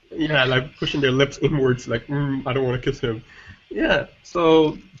 Yeah, like pushing their lips inwards, like I don't want to kiss him. Yeah.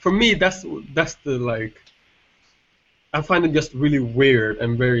 So for me, that's the like. I find it just really weird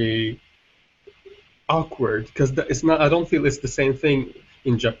and very awkward because it's not. I don't feel it's the same thing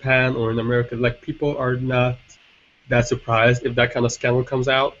in Japan or in America. Like people are not that surprised if that kind of scandal comes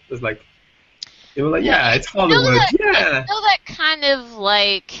out. It's like they were like, yeah, it's Hollywood. Yeah. I feel that kind of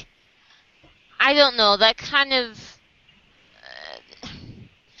like, I don't know, that kind of,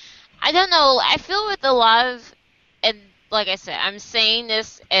 I don't know, I feel with a lot of, and like I said, I'm saying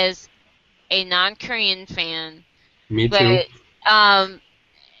this as a non-Korean fan, Me too. but, I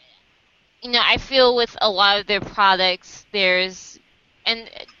feel with a lot of their products, and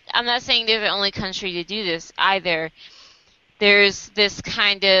I'm not saying they're the only country to do this either, there's this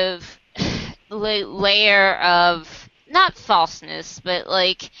kind of layer of, not falseness, but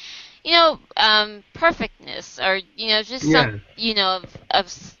like, perfectness, or just some,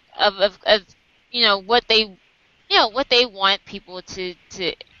 of what they want people to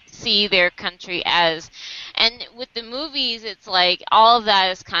see their country as. And with the movies, it's like all of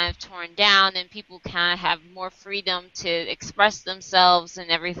that is kind of torn down, and people kind of have more freedom to express themselves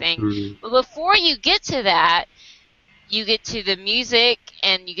and everything. Mm. But before you get to that, you get to the music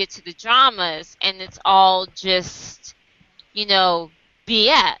and you get to the dramas, and it's all just,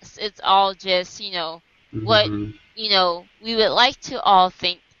 BS. It's all just, what, Mhm. We would like to all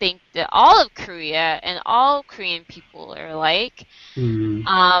think that all of Korea and all Korean people are like. Mm.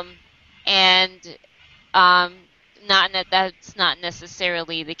 And not that that's not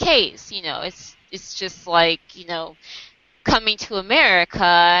necessarily the case. It's just like, coming to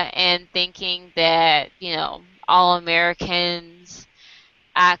America and thinking that, all Americans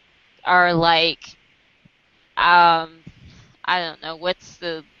are like, I don't know, what's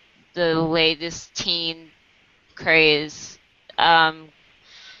the latest teen craze?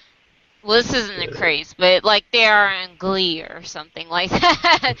 Well, this isn't a craze, but like they are in Glee or something like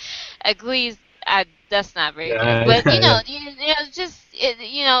that. Glee's, that's not very good, but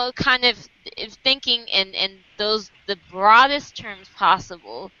kind of thinking in the broadest terms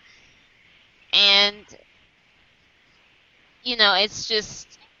possible, and it's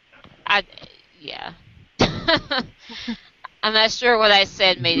just, yeah. I'm not sure what I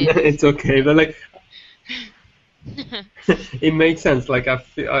said made it. It's okay, but like it makes sense. Like I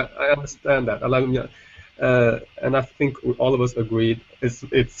understand that. And I think all of us agreed it's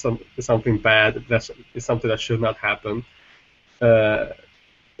something bad. It's something that should not happen. Uh,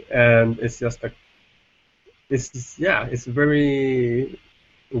 and it's just like it's a very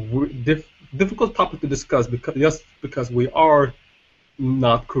difficult topic to discuss because we are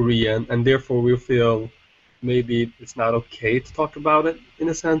not Korean and therefore we feel maybe it's not okay to talk about it in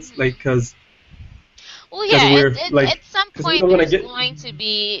a sense, like because. Well, yeah, we're like, at some point there's going to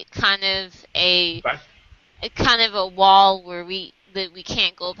be kind of a wall where we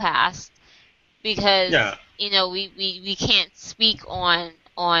can't go past, because we can't speak on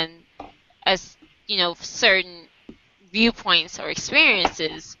as certain viewpoints or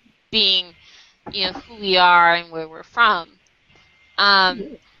experiences, being who we are and where we're from.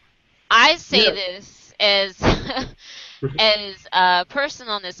 I say this as as a person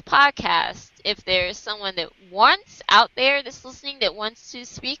on this podcast. If there's someone that wants out there that's listening that wants to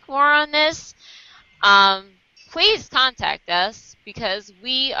speak more on this, please contact us, because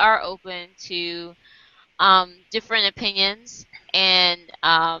we are open to different opinions, and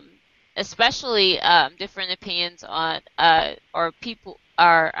especially different opinions on or people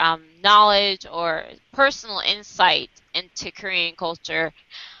or knowledge or personal insight into Korean culture,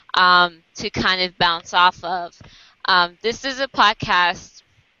 to kind of bounce off of. This is a podcast,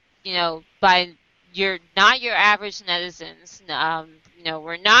 by not your average netizens.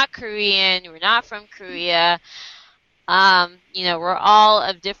 We're not Korean. We're not from Korea. We're all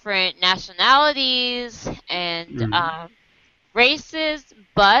of different nationalities and races,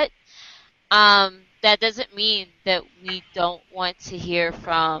 but that doesn't mean that we don't want to hear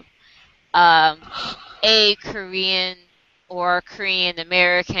from a Korean or Korean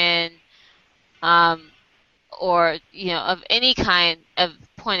American, or of any kind of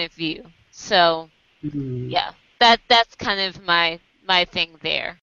point of view. So yeah, that's kind of my thing there.